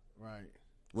Right.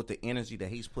 with the energy that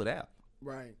he's put out.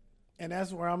 Right. And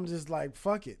that's where I'm just like,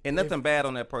 fuck it. And nothing bad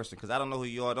on that person, because I don't know who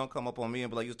you are. Don't come up on me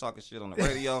and be like, you're talking shit on the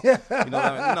radio. Yeah. You know what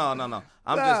I mean? No. Nah.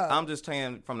 I'm just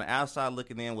saying, from the outside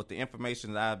looking in with the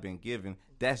information that I've been given,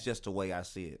 that's just the way I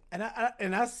see it.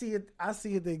 And I see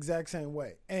it the exact same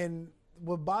way. And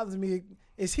what bothers me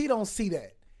is he don't see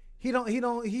that. He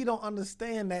don't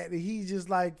understand that. He's just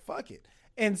like, fuck it.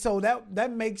 And so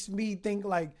that makes me think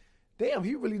like, damn,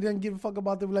 he really doesn't give a fuck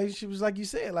about the relationships, like you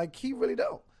said. Like, he really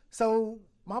don't. So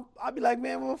I'd be like,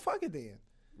 man, well, fuck it then.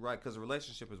 Right, because a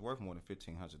relationship is worth more than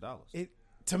 $1,500.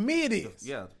 To me it is.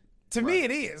 Yeah. To me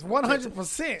it is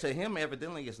 100%. To him,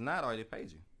 evidently, it's not. Already paid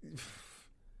you.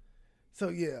 So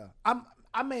yeah,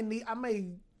 I may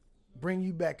bring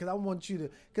you back because I want you to,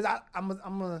 because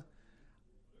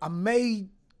I may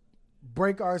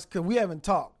break ours because we haven't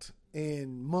talked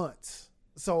in months.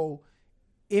 So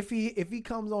if he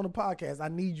comes on the podcast, I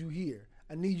need you here.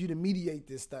 I need you to mediate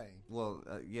this thing. Well,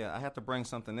 I have to bring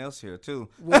something else here too.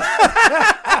 Don't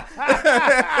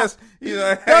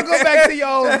go back to your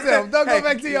old self. Don't go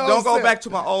back to your old self. Don't go back to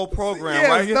my old program. Yes,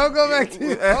 right? don't go back to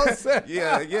your old self.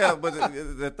 Yeah. But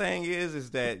the thing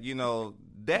is that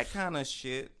that kind of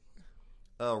shit,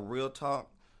 real talk,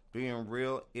 being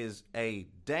real, is a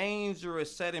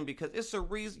dangerous setting because it's a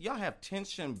reason y'all have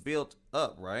tension built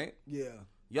up, right? Yeah.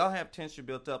 Y'all have tension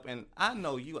built up, and I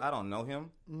know you. I don't know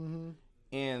him. Mm-hmm.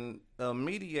 And a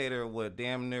mediator would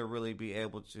damn near really be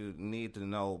able to need to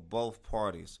know both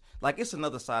parties. Like, it's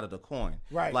another side of the coin.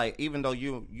 Right. Like, even though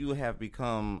you have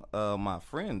become my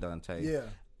friend, Dante, Yeah.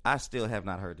 I still have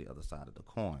not heard the other side of the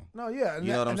coin. No, yeah. And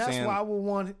You know what I'm that's saying? why I would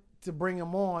want to bring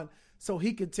him on so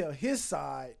he could tell his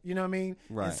side, you know what I mean?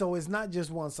 Right. And so it's not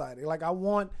just one sided. Like I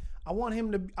want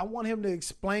him to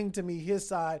explain to me his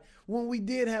side when we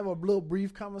did have a little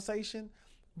brief conversation,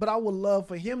 but I would love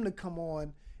for him to come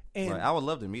on and Right. I would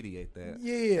love to mediate that.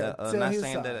 Yeah, tell not his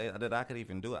saying side. that I could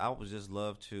even do it. I would just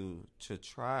love to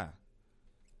try,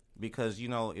 because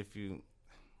if you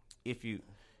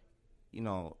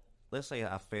let's say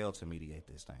I fail to mediate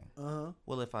this thing. Uh-huh.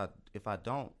 Well, if I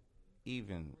don't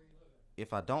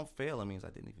fail, it means I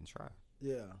didn't even try.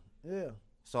 Yeah.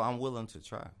 So I'm willing to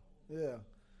try. Yeah.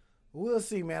 We'll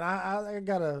see, man. I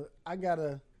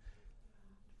gotta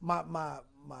my I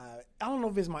don't know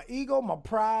if it's my ego, my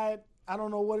pride. I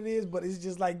don't know what it is, but it's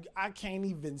just like I can't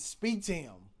even speak to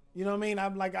him. You know what I mean?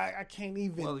 I'm like I can't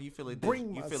even. Well, you feel it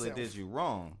did you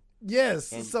wrong.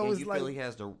 Yes. And, so and it's you like feel he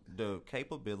has the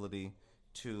capability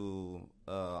to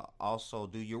also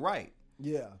do you right.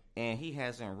 yeah, And he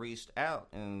hasn't reached out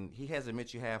and he hasn't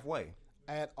met you halfway.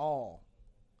 at all.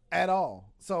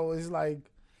 So it's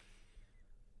like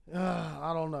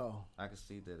I don't know. I can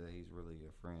see that he's really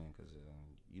your friend because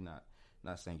you're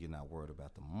not saying you're not worried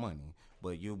about the money,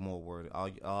 but you're more worried. All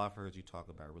I've heard you talk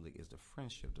about really is the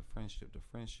friendship.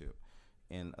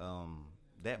 And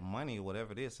that money or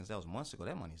whatever it is, since that was months ago,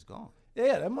 that money's gone.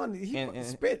 Yeah, that money he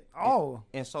spent all.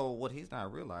 And so what he's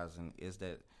not realizing is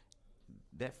that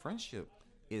friendship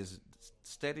is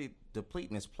steady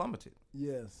depleting. It's plummeted.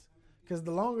 Yes. Because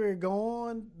the longer it go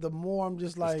on, the more I'm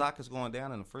just like... The stock is going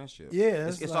down in the friendship. Yeah.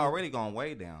 It's like, already gone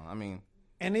way down. I mean...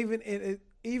 And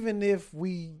even if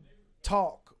we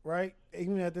talk, right?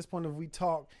 Even at this point, if we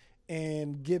talk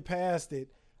and get past it,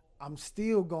 I'm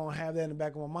still going to have that in the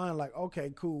back of my mind. Like,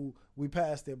 okay, cool, we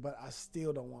passed it, but I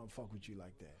still don't want to fuck with you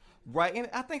like that. Right. And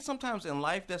I think sometimes in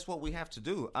life, that's what we have to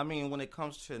do. I mean, when it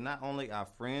comes to not only our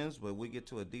friends, but we get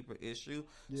to a deeper issue,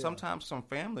 sometimes some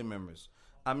family members.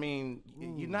 I mean,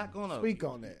 you're not going to... Speak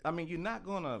on that. I mean, you're not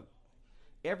going to...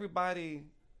 Everybody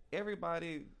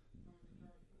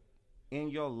in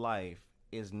your life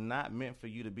is not meant for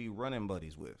you to be running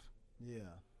buddies with. Yeah.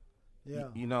 Yeah.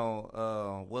 You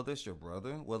know, whether it's your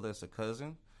brother, whether it's a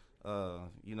cousin,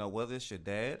 whether it's your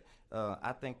dad,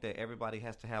 I think that everybody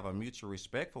has to have a mutual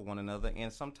respect for one another.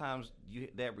 And sometimes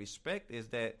that respect is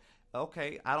that,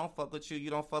 okay, I don't fuck with you, you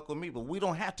don't fuck with me, but we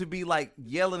don't have to be like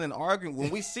yelling and arguing when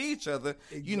we see each other.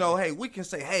 Exactly. You know, hey, we can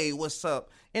say, hey, what's up?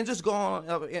 And just go on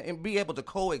and be able to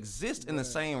coexist in the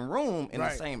same room, in the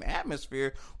same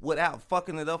atmosphere without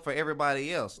fucking it up for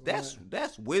everybody else. That's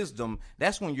wisdom.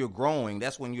 That's when you're growing.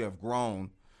 That's when you have grown.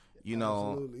 You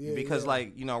know, because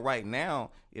like, you know, right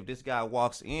now, if this guy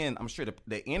walks in, I'm sure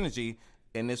the energy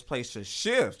in this place should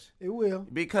shift. It will.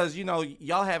 Because, you know,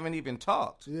 y'all haven't even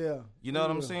talked. Yeah. You know what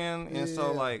I'm saying? And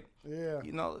so, like,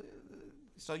 you know,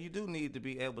 so you do need to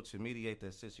be able to mediate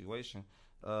that situation.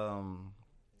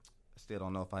 Still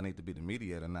don't know if I need to be the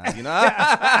mediator or not. You know,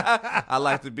 I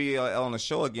like to be on the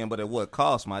show again, but at what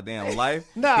cost? My damn life.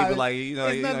 Nah, he'd be like, he'd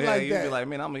be like,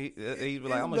 man, I'm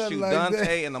gonna shoot like Dante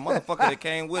that. And the motherfucker that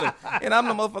came with him, and I'm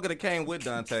the motherfucker that came with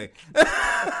Dante.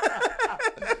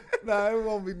 Nah, it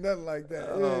won't be nothing like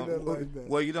that. Like that.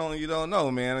 Well, you don't know,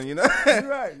 man. You know, you're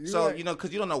right. So you know,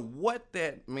 because you don't know what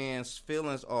that man's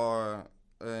feelings are,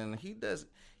 and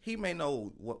he may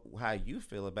know how you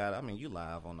feel about it. I mean, you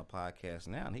live on the podcast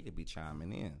now, and he could be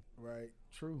chiming in. Right.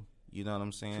 True. You know what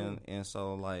I'm saying? True. And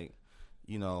so, like,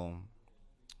 you know,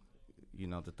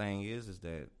 the thing is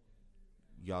that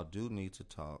y'all do need to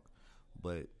talk,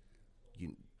 but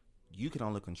you can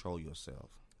only control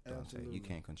yourself, Dante. Absolutely. You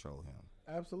can't control him.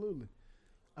 Absolutely.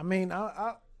 I mean,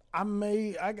 I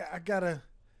gotta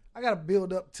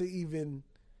build up to even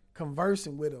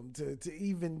conversing with him to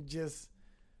even just.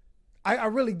 I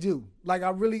really do. Like I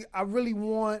really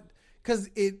want, because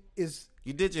it is.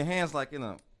 You did your hands like in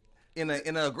a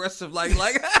aggressive like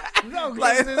no,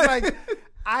 like, it's like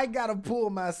I gotta pull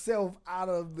myself out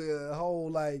of the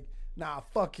whole like, nah,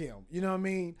 fuck him. You know what I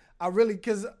mean? I really,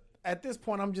 because at this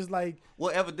point I'm just like,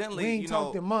 well, evidently we ain't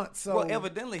talked in months. So well,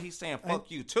 evidently he's saying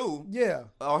fuck you too. Yeah.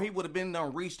 Or he would have been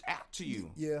done reached out to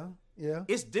you. Yeah. Yeah.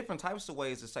 It's different types of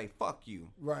ways to say fuck you.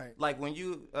 Right. Like when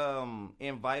you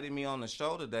invited me on the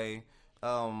show today,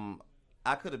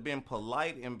 I could have been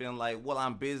polite and been like, well,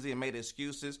 I'm busy and made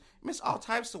excuses. I mean, it's all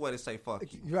types of ways to say fuck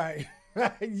you. Right.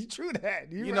 Right. You true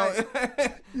that. You know,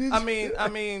 I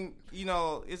mean, you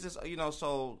know, it's just, you know,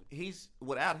 so he's,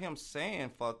 without him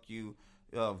saying fuck you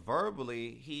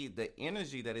verbally, the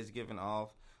energy that he's giving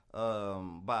off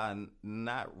by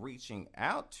not reaching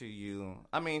out to you.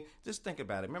 I mean, just think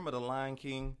about it. Remember The Lion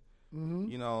King?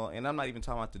 Mm-hmm. You know, and I'm not even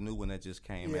talking about the new one that just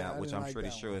came out, which I'm pretty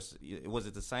sure was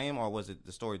it the same or was it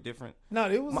the story different?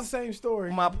 No, it was the same story.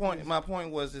 My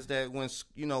point was that when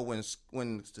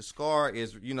the Scar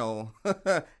is, you know,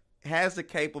 has the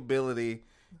capability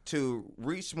to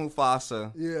reach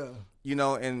Mufasa. Yeah. You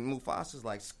know, and Mufasa's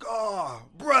like, Scar,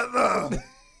 brother,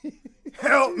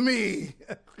 help me.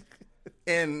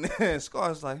 And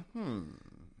Scar's like,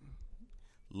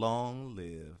 long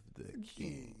live the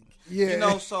king. Yeah. You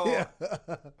know, so,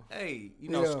 hey, you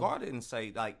know, Scar didn't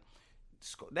say, like,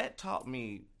 that taught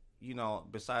me, you know,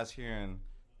 besides hearing,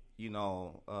 you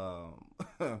know,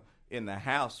 in the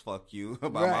house, fuck you,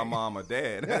 about my mom or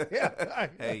dad.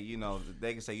 Hey, you know,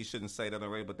 they can say you shouldn't say that on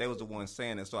radio, but they was the one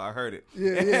saying it, so I heard it.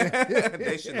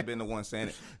 They shouldn't have been the one saying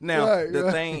it. Now,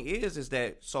 the thing is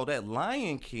that, so that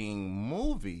Lion King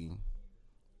movie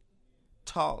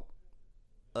taught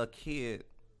a kid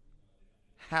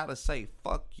how to say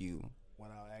fuck you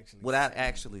without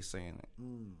actually saying it.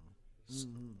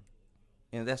 Mm-hmm.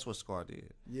 And that's what Scar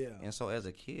did. Yeah. And so as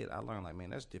a kid, I learned, like, man,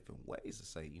 there's different ways to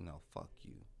say, you know, fuck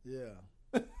you. Yeah.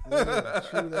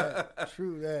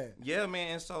 True that. Yeah,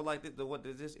 man. And so, like,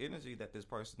 this energy that this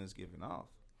person is giving off.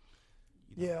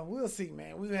 You know? Yeah, we'll see,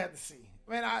 man. We'll have to see.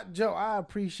 Man, Joe, I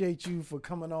appreciate you for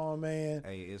coming on, man.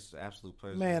 Hey, it's an absolute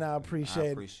pleasure. Man, I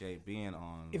appreciate being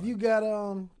on. If you got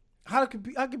How can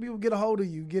people get a hold of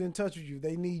you, get in touch with you?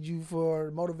 They need you for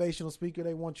a motivational speaker.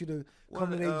 They want you to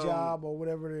come to their job or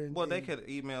whatever. They could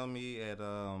email me at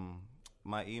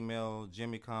my email,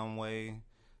 Jimmy Conway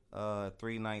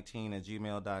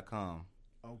 319@gmail.com.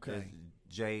 Okay. It's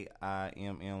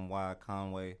JIMMY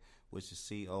Conway, which is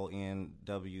CONWAY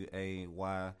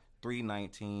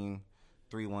 319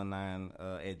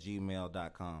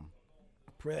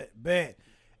 Bet.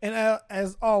 And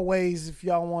as always, if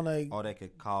y'all want to... Or they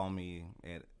could call me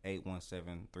at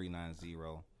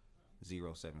 817-390-0770.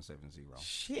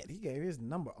 Shit, he gave his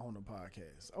number on the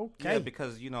podcast. Okay. Yeah,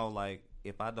 because, like,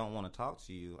 if I don't want to talk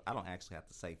to you, I don't actually have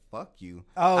to say fuck you.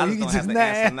 Oh, I you just can don't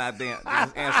have to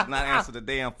not answer the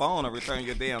damn phone or return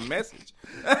your damn message.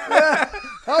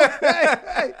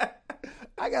 Okay.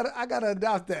 I gotta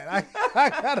adopt that. I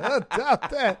gotta adopt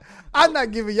that. I'm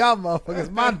not giving y'all motherfuckers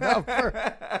my number.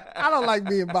 I don't like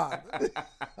being bothered.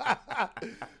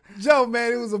 Joe,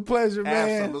 man, it was a pleasure,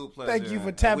 man. Absolute pleasure. Thank you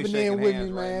for tapping in with me,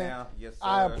 man. Right, yes, sir.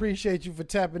 I appreciate you for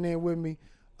tapping in with me.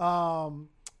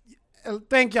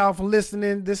 Thank y'all for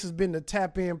listening. This has been the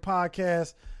Tap In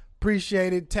Podcast.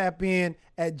 Appreciate it. Tap in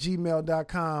at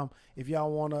gmail.com. If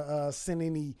y'all want to send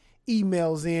any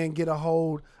emails in, get a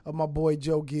hold of my boy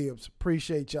Joe Gibbs.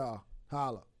 Appreciate y'all.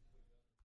 Holla.